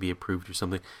needs to be approved or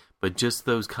something. But just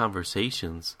those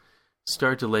conversations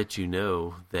start to let you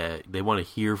know that they want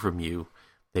to hear from you,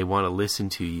 they want to listen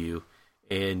to you,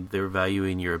 and they're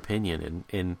valuing your opinion.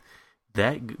 And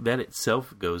that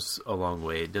itself goes a long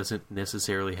way. It doesn't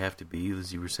necessarily have to be,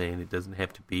 as you were saying, it doesn't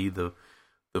have to be the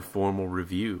formal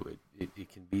review.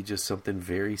 It can be just something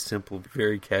very simple,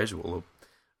 very casual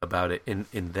about it.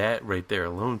 And that right there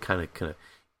alone kind of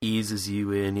eases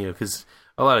you in, because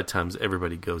a lot of times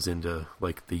everybody goes into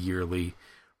like the yearly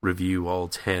review all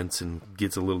tense and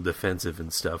gets a little defensive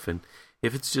and stuff. And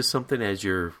if it's just something as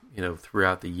you're,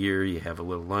 throughout the year, you have a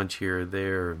little lunch here or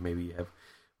there, or maybe you have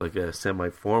like a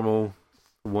semi-formal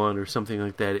one or something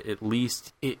like that, at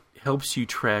least it helps you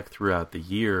track throughout the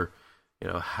year,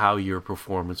 how your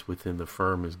performance within the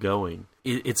firm is going.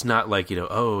 It's not like, at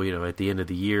the end of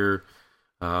the year,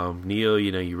 Neil,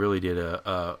 you really did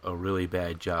a really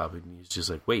bad job. And he's just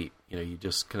like, wait, you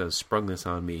just kind of sprung this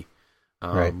on me.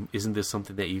 Right. Isn't this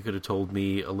something that you could have told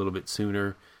me a little bit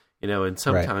sooner? And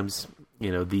sometimes,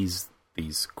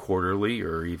 these quarterly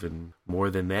or even more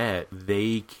than that,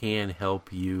 they can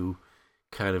help you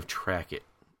kind of track it.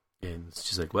 And it's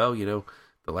just like, well,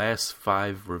 the last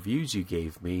 5 reviews you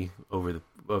gave me over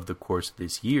the course of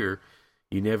this year,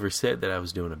 you never said that I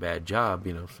was doing a bad job,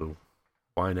 so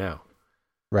why now?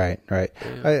 Right.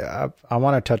 Yeah. I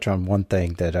want to touch on one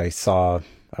thing that I saw,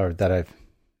 or that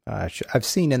I've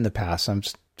seen in the past. I'm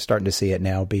starting to see it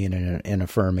now, being in a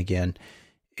firm again.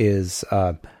 Is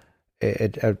I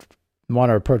want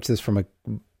to approach this from a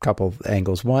couple of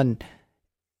angles. One,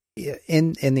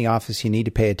 in the office, you need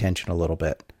to pay attention a little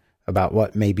bit about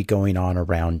what may be going on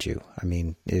around you.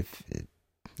 If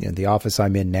the office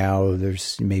I'm in now,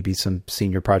 there's maybe some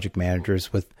senior project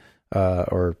managers with.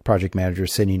 Or project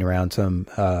managers sitting around some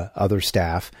other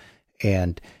staff,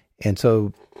 and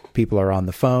so people are on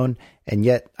the phone, and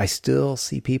yet I still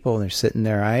see people and they're sitting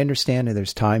there. I understand that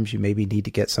there's times you maybe need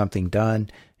to get something done,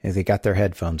 and they got their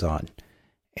headphones on.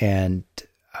 And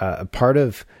part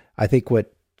of, I think,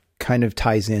 what kind of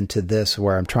ties into this,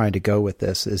 where I'm trying to go with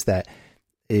this, is that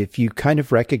if you kind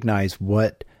of recognize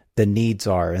what the needs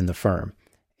are in the firm.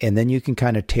 And then you can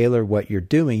kind of tailor what you're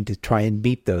doing to try and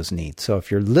meet those needs. So if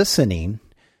you're listening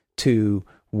to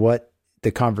what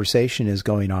the conversation is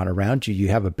going on around you, you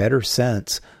have a better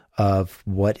sense of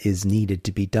what is needed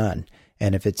to be done.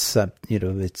 And if it's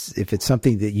if it's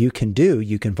something that you can do,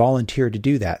 you can volunteer to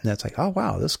do that. And that's like, oh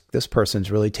wow, this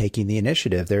person's really taking the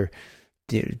initiative.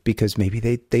 Because maybe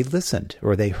they listened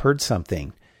or they heard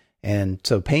something. And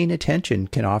so paying attention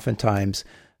can oftentimes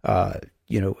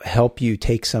help you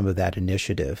take some of that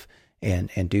initiative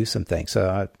and do some things.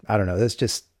 So I don't know, that's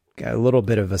just a little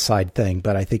bit of a side thing,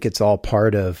 but I think it's all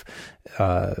part of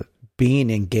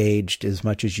being engaged as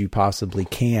much as you possibly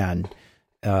can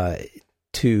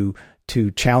to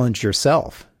challenge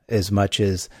yourself as much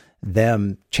as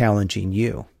them challenging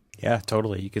you. Yeah,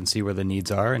 totally. You can see where the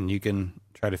needs are and you can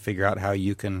try to figure out how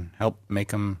you can help make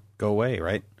them go away,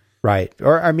 right? Right.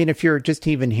 Or, I mean, if you're just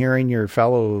even hearing your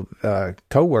fellow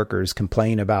coworkers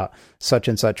complain about such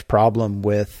and such problem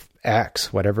with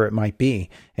X, whatever it might be,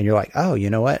 and you're like, oh, you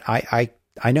know what? I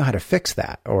know how to fix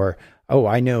that. Or, oh,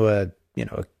 I know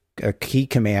a key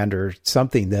command or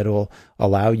something that'll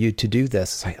allow you to do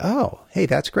this. It's like, oh, hey,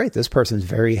 that's great. This person's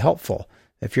very helpful.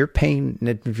 If you're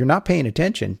not paying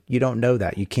attention, you don't know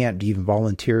that. You can't even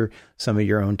volunteer some of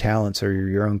your own talents or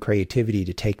your own creativity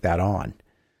to take that on.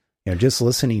 Just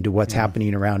listening to what's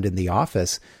happening around in the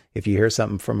office, if you hear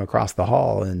something from across the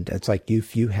hall and it's like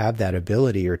if you have that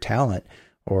ability or talent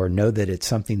or know that it's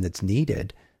something that's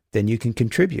needed, then you can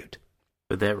contribute.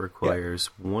 But that requires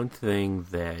one thing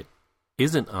that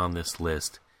isn't on this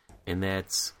list, and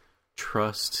that's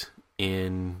trust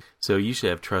in. So you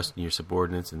should have trust in your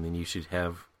subordinates, and then you should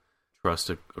have trust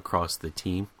across the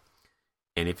team.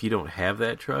 And if you don't have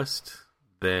that trust,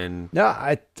 then no,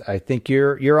 I think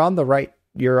you're on the right.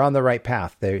 You're on the right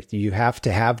path. You have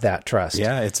to have that trust.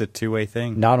 Yeah, it's a two-way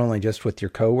thing. Not only just with your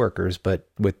coworkers, but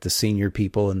with the senior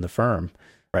people in the firm.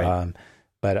 Right.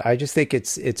 But I just think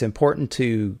it's important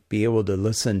to be able to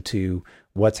listen to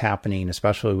what's happening,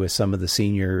 especially with some of the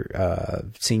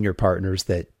senior partners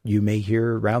that you may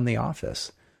hear around the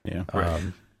office. Yeah.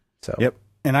 Yep.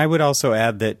 And I would also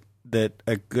add that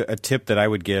a tip that I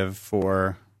would give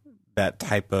for that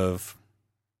type of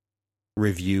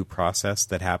review process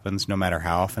that happens, no matter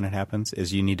how often it happens,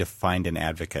 is you need to find an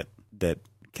advocate that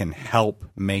can help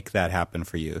make that happen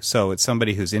for you. So it's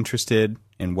somebody who's interested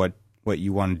in what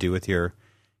you want to do with your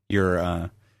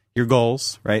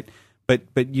goals, right?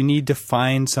 But you need to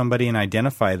find somebody and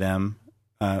identify them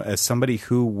as somebody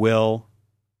who will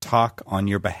talk on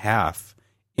your behalf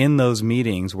in those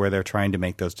meetings where they're trying to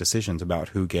make those decisions about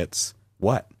who gets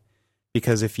what.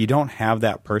 Because if you don't have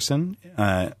that person,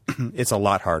 it's a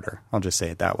lot harder. I'll just say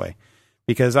it that way.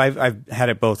 Because I've had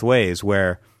it both ways,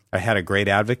 where I had a great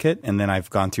advocate, and then I've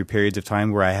gone through periods of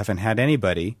time where I haven't had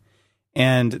anybody.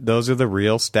 And those are the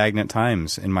real stagnant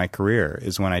times in my career,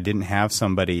 is when I didn't have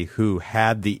somebody who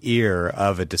had the ear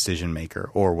of a decision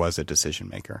maker or was a decision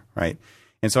maker, right?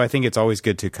 And so I think it's always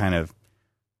good to kind of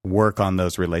work on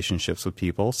those relationships with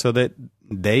people so that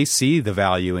they see the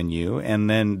value in you, and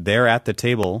then they're at the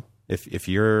table. If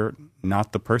you're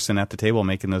not the person at the table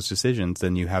making those decisions,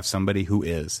 then you have somebody who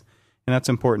is. And that's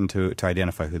important to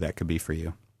identify who that could be for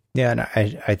you. Yeah,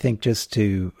 and I think just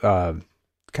to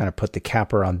kind of put the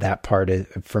capper on that part,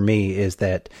 for me, is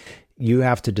that you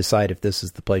have to decide if this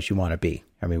is the place you want to be.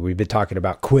 I mean, we've been talking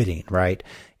about quitting, right?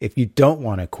 If you don't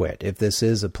want to quit, if this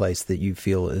is a place that you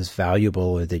feel is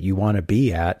valuable or that you want to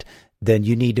be at, then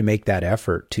you need to make that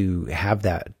effort to have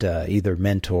that either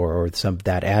mentor or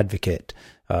that advocate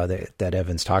that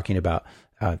Evan's talking about.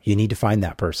 You need to find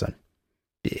that person.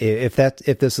 If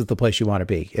this is the place you want to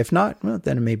be. If not, well,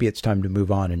 then maybe it's time to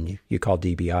move on, and you call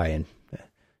DBI and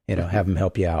have them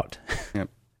help you out. Yep.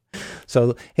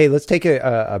 So, hey, let's take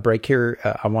a break here.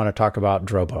 I want to talk about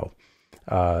Drobo.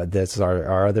 That's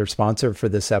our other sponsor for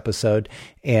this episode.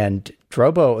 And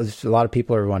Drobo, a lot of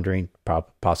people are wondering,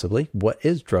 possibly, what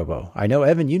is Drobo? I know,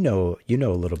 Evan, you know a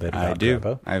little bit about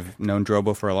Drobo. I've known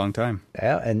Drobo for a long time.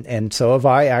 Yeah, and so have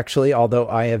I, actually, although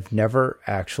I have never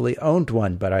actually owned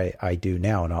one, but I do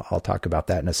now, and I'll talk about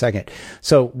that in a second.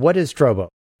 So what is Drobo?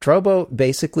 Drobo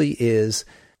basically is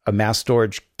a mass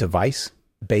storage device.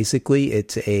 Basically,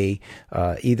 it's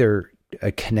either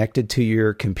connected to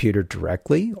your computer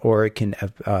directly, or it can.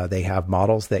 They have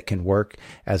models that can work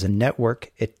as a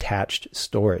network attached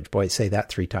storage. Boy, say that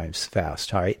 3 times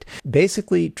fast. All right.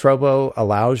 Basically, Drobo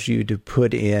allows you to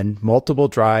put in multiple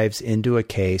drives into a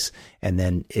case, and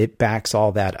then it backs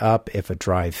all that up. If a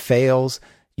drive fails,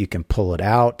 you can pull it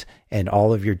out, and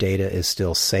all of your data is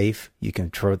still safe. You can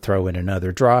throw in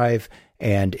another drive,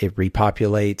 and it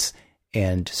repopulates.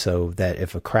 And so that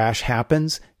if a crash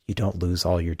happens, you don't lose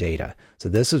all your data. So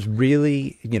this is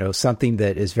really, something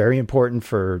that is very important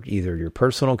for either your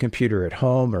personal computer at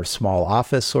home or small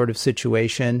office sort of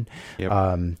situation.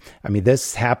 Yep.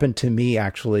 This happened to me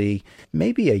actually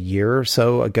maybe a year or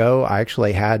so ago. I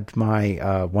actually had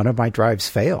my one of my drives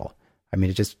fail.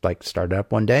 It just started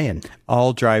up one day and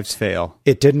all drives fail.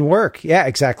 It didn't work. Yeah,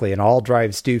 exactly. And all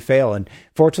drives do fail. And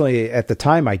fortunately at the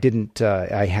time I didn't,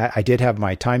 I did have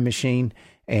my Time Machine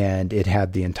and it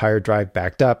had the entire drive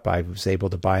backed up. I was able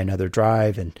to buy another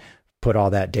drive and put all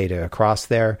that data across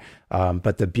there.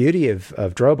 But the beauty of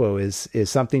Drobo is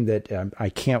something that I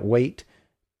can't wait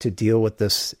to deal with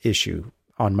this issue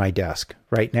on my desk.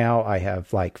 Right now I have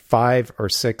 5 or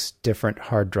 6 different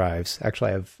hard drives.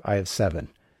 Actually I have 7.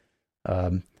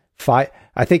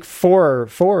 I think 4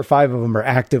 or 5 of them are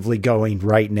actively going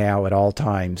right now at all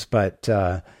times, but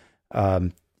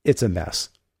it's a mess.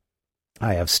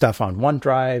 I have stuff on one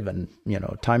drive and,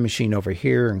 Time Machine over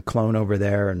here and Clone over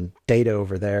there and data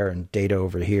over there and data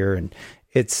over here. And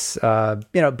it's,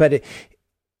 but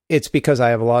it's because I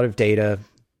have a lot of data,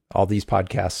 all these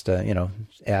podcasts,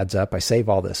 adds up. I save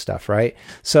all this stuff, right?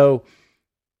 So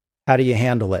how do you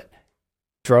handle it?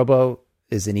 Drobo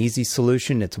is an easy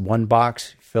solution. It's one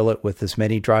box. Fill it with as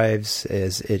many drives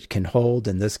as it can hold.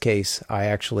 In this case, I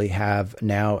actually have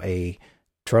now a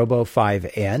Drobo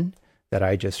 5N that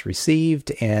I just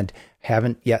received and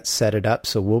haven't yet set it up.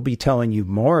 So we'll be telling you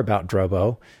more about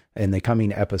Drobo in the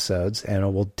coming episodes,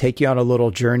 and we'll take you on a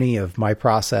little journey of my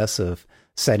process of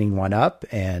setting one up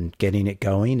and getting it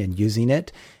going and using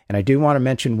it. And I do want to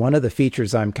mention one of the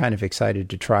features I'm kind of excited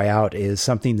to try out is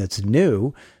something that's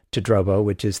new to Drobo,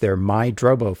 which is their My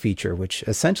Drobo feature, which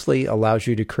essentially allows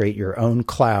you to create your own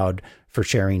cloud for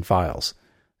sharing files,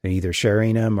 either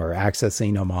sharing them or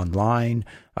accessing them online,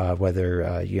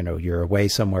 whether you're away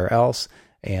somewhere else.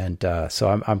 And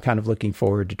so I'm kind of looking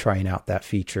forward to trying out that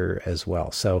feature as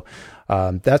well. So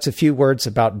that's a few words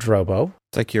about Drobo.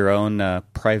 It's like your own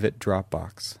private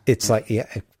Dropbox. It's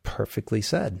perfectly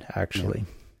said, actually,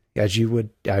 as you would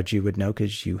know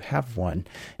because you have one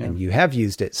and you have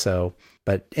used it. So.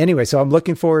 But anyway, so I'm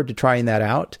looking forward to trying that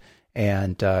out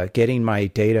and getting my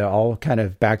data all kind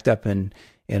of backed up in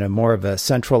a more of a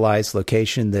centralized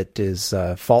location that is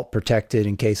fault protected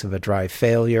in case of a drive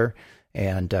failure,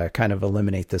 and kind of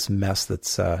eliminate this mess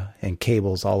that's and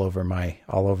cables all over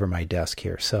my desk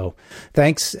here. So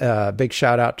thanks, big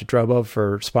shout out to Drobo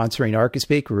for sponsoring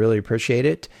Archispeak. We really appreciate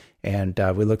it, and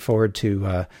we look forward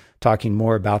to talking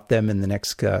more about them in the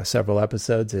next several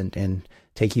episodes and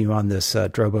taking you on this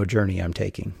Drobo journey I'm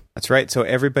taking. That's right. So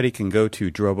everybody can go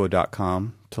to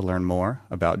drobo.com to learn more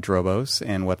about Drobos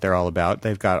and what they're all about.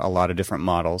 They've got a lot of different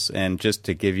models. And just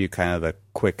to give you kind of the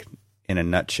quick, in a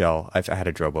nutshell, I've had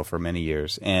a Drobo for many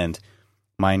years. And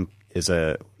mine is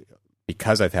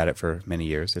because I've had it for many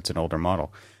years, it's an older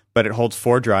model. But it holds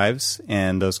 4 drives,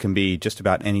 and those can be just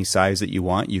about any size that you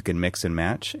want. You can mix and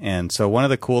match. And so one of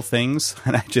the cool things,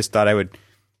 and I just thought I would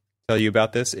tell you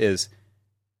about this, is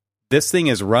this thing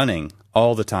is running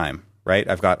all the time, right?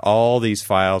 I've got all these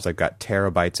files. I've got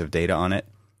terabytes of data on it.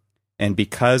 And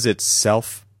because it's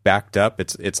self-backed up,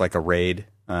 it's like a RAID.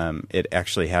 It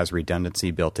actually has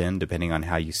redundancy built in, depending on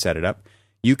how you set it up.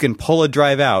 You can pull a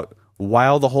drive out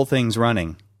while the whole thing's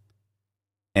running,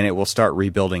 and it will start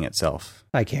rebuilding itself.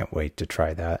 I can't wait to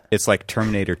try that. It's like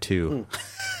Terminator 2.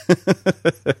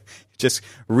 It just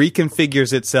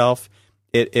reconfigures itself.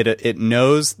 It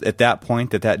knows at that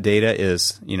point that data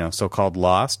is, so-called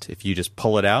lost if you just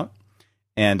pull it out,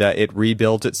 and it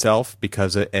rebuilds itself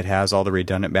because it has all the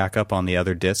redundant backup on the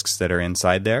other disks that are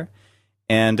inside there,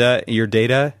 and your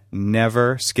data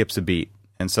never skips a beat.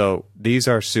 And so these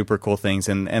are super cool things,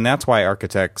 and that's why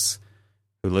architects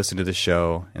who listen to the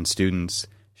show and students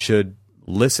should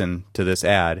listen to this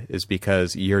ad, is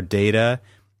because your data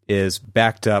is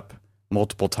backed up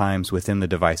multiple times within the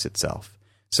device itself.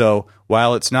 So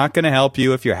while it's not going to help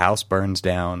you if your house burns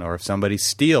down or if somebody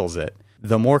steals it,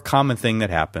 the more common thing that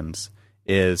happens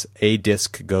is a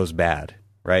disk goes bad,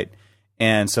 right?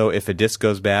 And so if a disk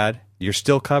goes bad, you're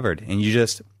still covered. And you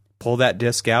just pull that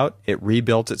disk out, it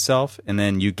rebuilds itself, and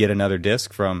then you get another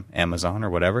disk from Amazon or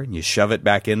whatever, and you shove it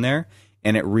back in there,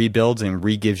 and it rebuilds and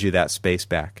re-gives you that space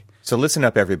back. So listen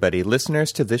up, everybody.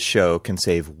 Listeners to this show can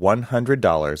save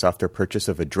 $100 off their purchase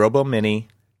of a Drobo Mini,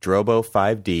 Drobo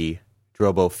 5D,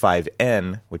 Drobo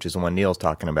 5N, which is the one Neil's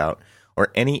talking about,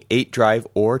 or any 8-drive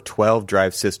or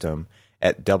 12-drive system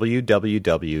at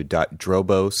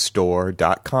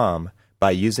www.drobostore.com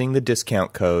by using the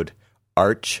discount code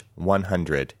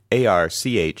ARCH100,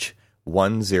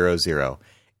 ARCH100.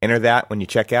 Enter that when you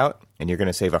check out, and you're going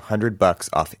to save $100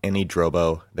 off any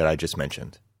Drobo that I just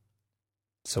mentioned.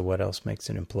 So what else makes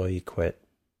an employee quit?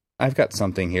 I've got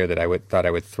something here that I thought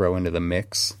I would throw into the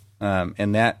mix,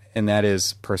 and that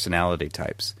is personality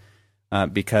types,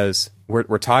 because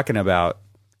we're talking about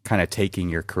kind of taking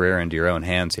your career into your own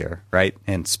hands here, right?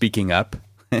 And speaking up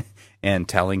and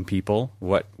telling people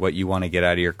what you want to get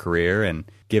out of your career and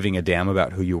giving a damn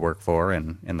about who you work for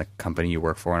and the company you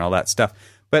work for and all that stuff.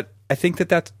 But I think that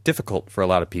that's difficult for a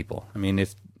lot of people. I mean,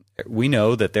 if we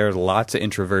know that there's lots of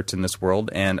introverts in this world,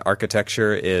 and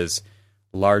architecture is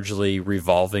largely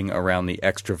revolving around the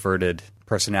extroverted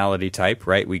personality type,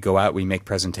 right? We go out, we make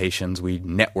presentations, we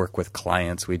network with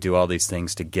clients, we do all these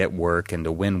things to get work and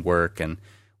to win work, and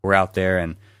we're out there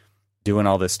and doing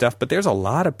all this stuff. But there's a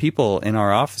lot of people in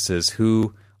our offices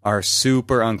who are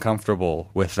super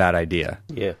uncomfortable with that idea.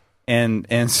 Yeah. And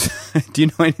do you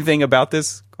know anything about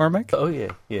this, Cormac? Oh,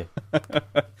 yeah.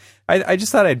 I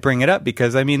just thought I'd bring it up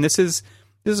because, I mean, this is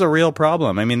a real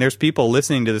problem. I mean, there's people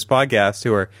listening to this podcast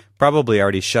who are probably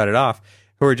already shut it off,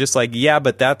 who are just like, yeah,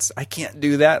 but I can't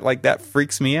do that. Like, that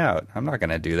freaks me out. I'm not going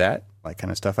to do that. Like,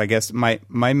 kind of stuff. I guess my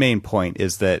main point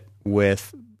is that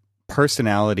with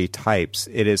personality types,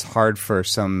 it is hard for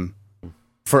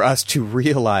us to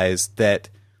realize that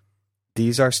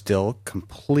these are still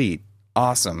complete,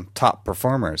 awesome, top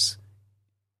performers,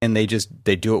 and they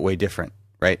do it way different,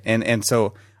 right? And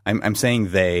so I'm saying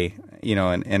they, you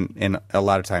know, and a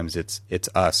lot of times it's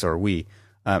us or we.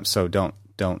 So don't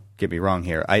get me wrong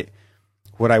here.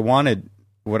 Where I want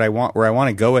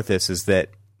to go with this is that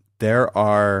there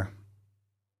are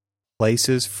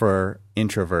places for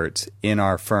introverts in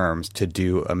our firms to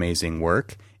do amazing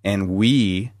work, and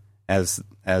we, as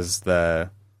the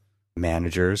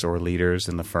managers or leaders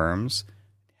in the firms,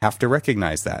 have to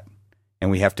recognize that,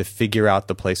 and we have to figure out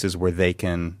the places where they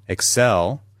can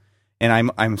excel.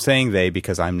 And I'm saying they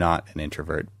because I'm not an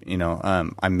introvert. You know,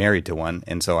 I'm married to one,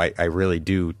 and so I really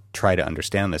do try to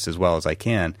understand this as well as I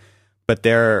can. But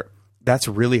that's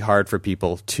really hard for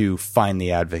people to find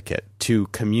the advocate, to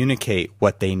communicate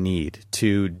what they need,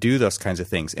 to do those kinds of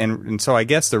things. And so I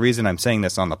guess the reason I'm saying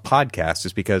this on the podcast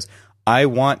is because I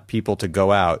want people to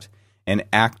go out and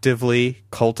actively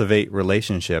cultivate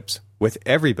relationships with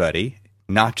everybody,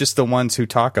 not just the ones who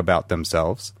talk about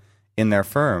themselves in their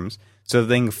firms, so that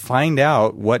they can find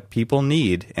out what people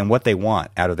need and what they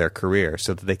want out of their career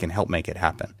so that they can help make it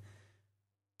happen.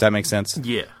 Does that make sense?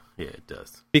 Yeah, it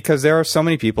does. Because there are so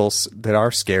many people that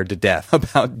are scared to death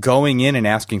about going in and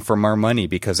asking for more money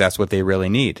because that's what they really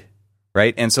need,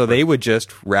 right? And so they would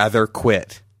just rather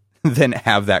quit than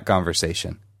have that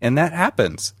conversation. And that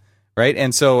happens, right?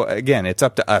 And so, again, it's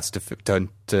up to us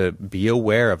to be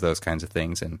aware of those kinds of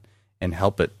things and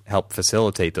help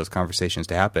facilitate those conversations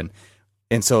to happen.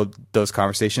 And so those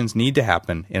conversations need to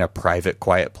happen in a private,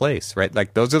 quiet place, right?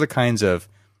 Like, those are the kinds of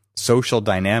social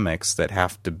dynamics that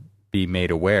have to be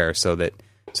made aware so that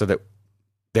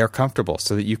they're comfortable,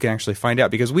 so that you can actually find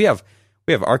out. Because we have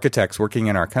architects working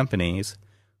in our companies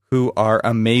who are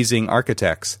amazing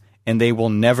architects, and they will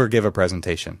never give a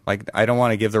presentation. Like, I don't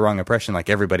want to give the wrong impression, like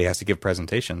everybody has to give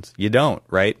presentations. You don't,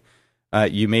 right?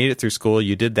 You made it through school,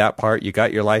 you did that part, you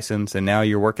got your license, and now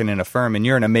you're working in a firm, and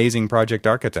you're an amazing project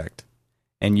architect.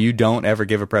 And you don't ever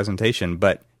give a presentation,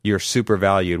 but you're super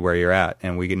valued where you're at,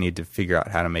 and we need to figure out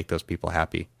how to make those people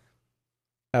happy.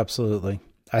 Absolutely.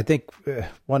 I think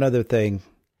one other thing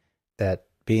that,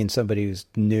 being somebody who's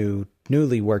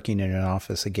newly working in an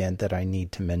office again, that I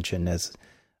need to mention as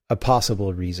a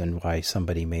possible reason why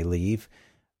somebody may leave: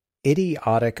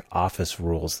 idiotic office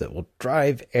rules that will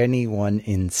drive anyone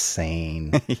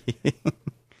insane.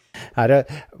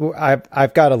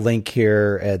 I've got a link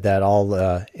here that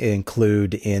I'll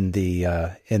include in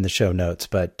the show notes,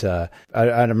 but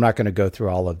I'm not going to go through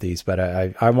all of these. But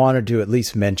I wanted to at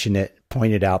least mention it,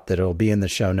 point it out that it'll be in the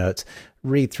show notes.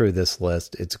 Read through this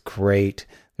list; it's great.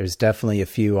 There's definitely a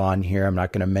few on here. I'm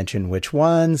not going to mention which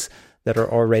ones that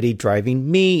are already driving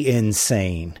me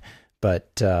insane,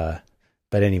 but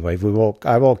anyway,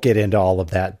 I won't get into all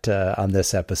of that on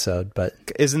this episode. But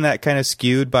isn't that kind of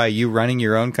skewed by you running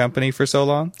your own company for so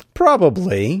long?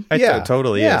 Probably. It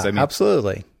totally is. I mean,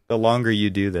 absolutely. The longer you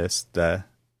do this, the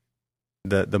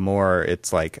more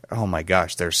it's like, oh my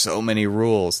gosh, there's so many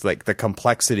rules. Like, the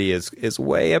complexity is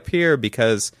way up here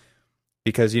because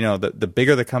you know, the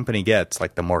bigger the company gets,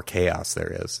 like, the more chaos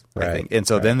there is. Right. I think. And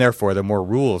so then therefore the more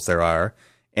rules there are,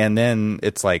 and then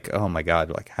it's like, oh my God,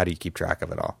 like, how do you keep track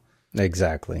of it all?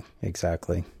 Exactly.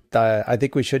 I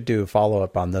think we should do a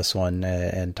follow-up on this one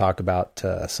and talk about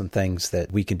some things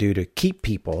that we can do to keep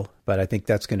people, but I think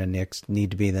that's going to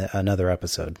need to be another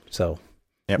episode. So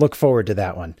look forward to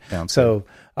that one. Sounds so,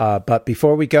 but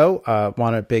before we go,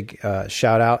 want a big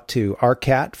shout out to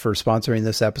ARCAT for sponsoring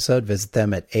this episode. Visit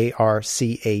them at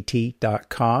arcat.com,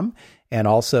 and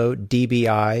also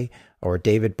DBI, or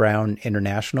David Brown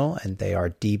International, and they are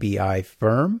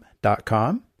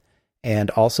dbifirm.com, and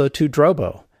also to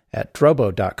Drobo at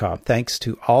drobo.com. Thanks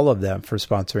to all of them for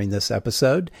sponsoring this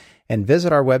episode. And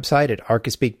visit our website at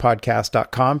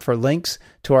archispeakpodcast.com for links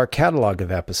to our catalog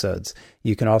of episodes.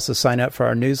 You can also sign up for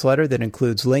our newsletter that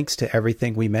includes links to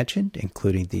everything we mentioned,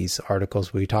 including these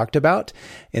articles we talked about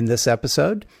in this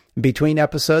episode. Between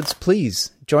episodes,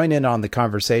 please join in on the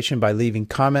conversation by leaving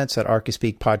comments at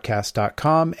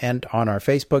archispeakpodcast.com and on our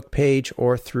Facebook page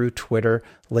or through Twitter.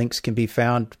 Links can be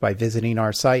found by visiting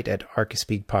our site at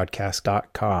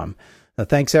archispeakpodcast.com. Now,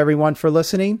 thanks everyone for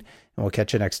listening, and we'll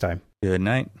catch you next time. Good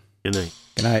night. Good night.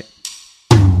 Good night.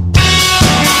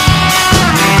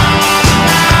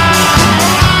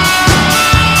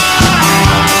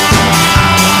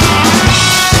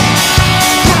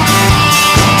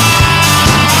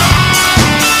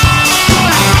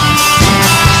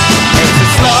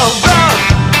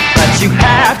 You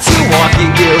have to walk it,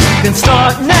 you can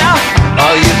start now,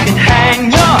 or you can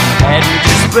hang your head in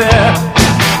despair.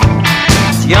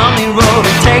 It's the only road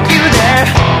to take you there.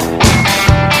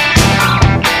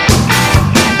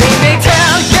 They may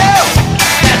tell you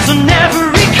that you'll never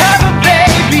recover,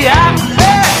 baby. I've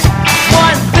heard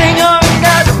one thing or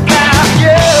another about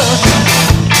you.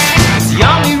 It's the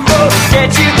only road to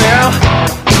get you there.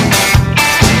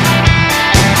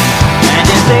 And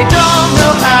if they don't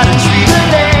know how to treat a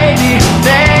lady,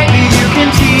 maybe you can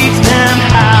teach them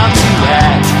how to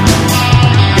act.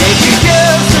 They could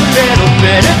use a little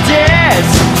bit of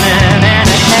discipline and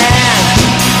a hand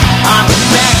on the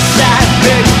backside,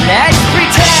 baby. Let's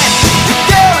pretend we're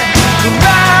doing the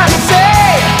right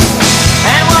thing.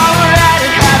 And while we're at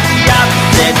it, have the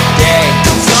opposite day.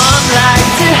 Some like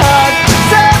to hug,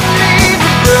 some leave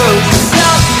the bruise,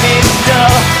 some need to go.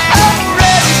 I'm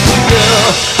ready for you.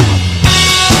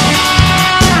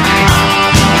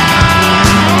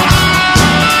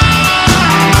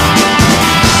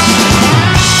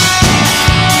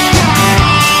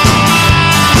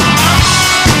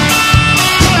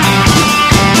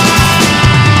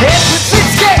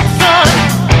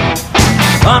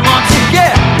 On once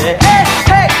again, hey,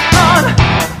 hey, on.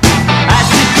 I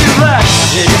did you right,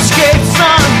 it escapes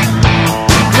on,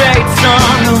 breaks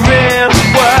on the real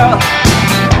world.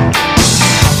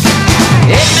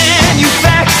 It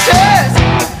manufactures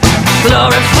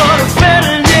glory for the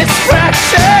feeling its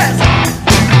fractures.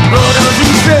 Photos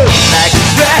and truth like a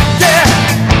tractor,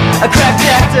 a cracked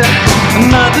actor, a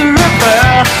mother of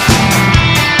pearl.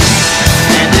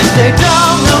 And if they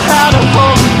don't know how to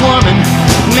hold a woman,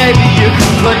 maybe you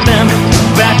can put them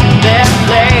back in their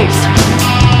place.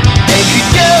 They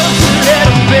could use a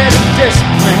little bit of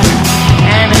discipline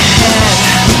and a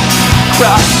hand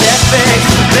across their face.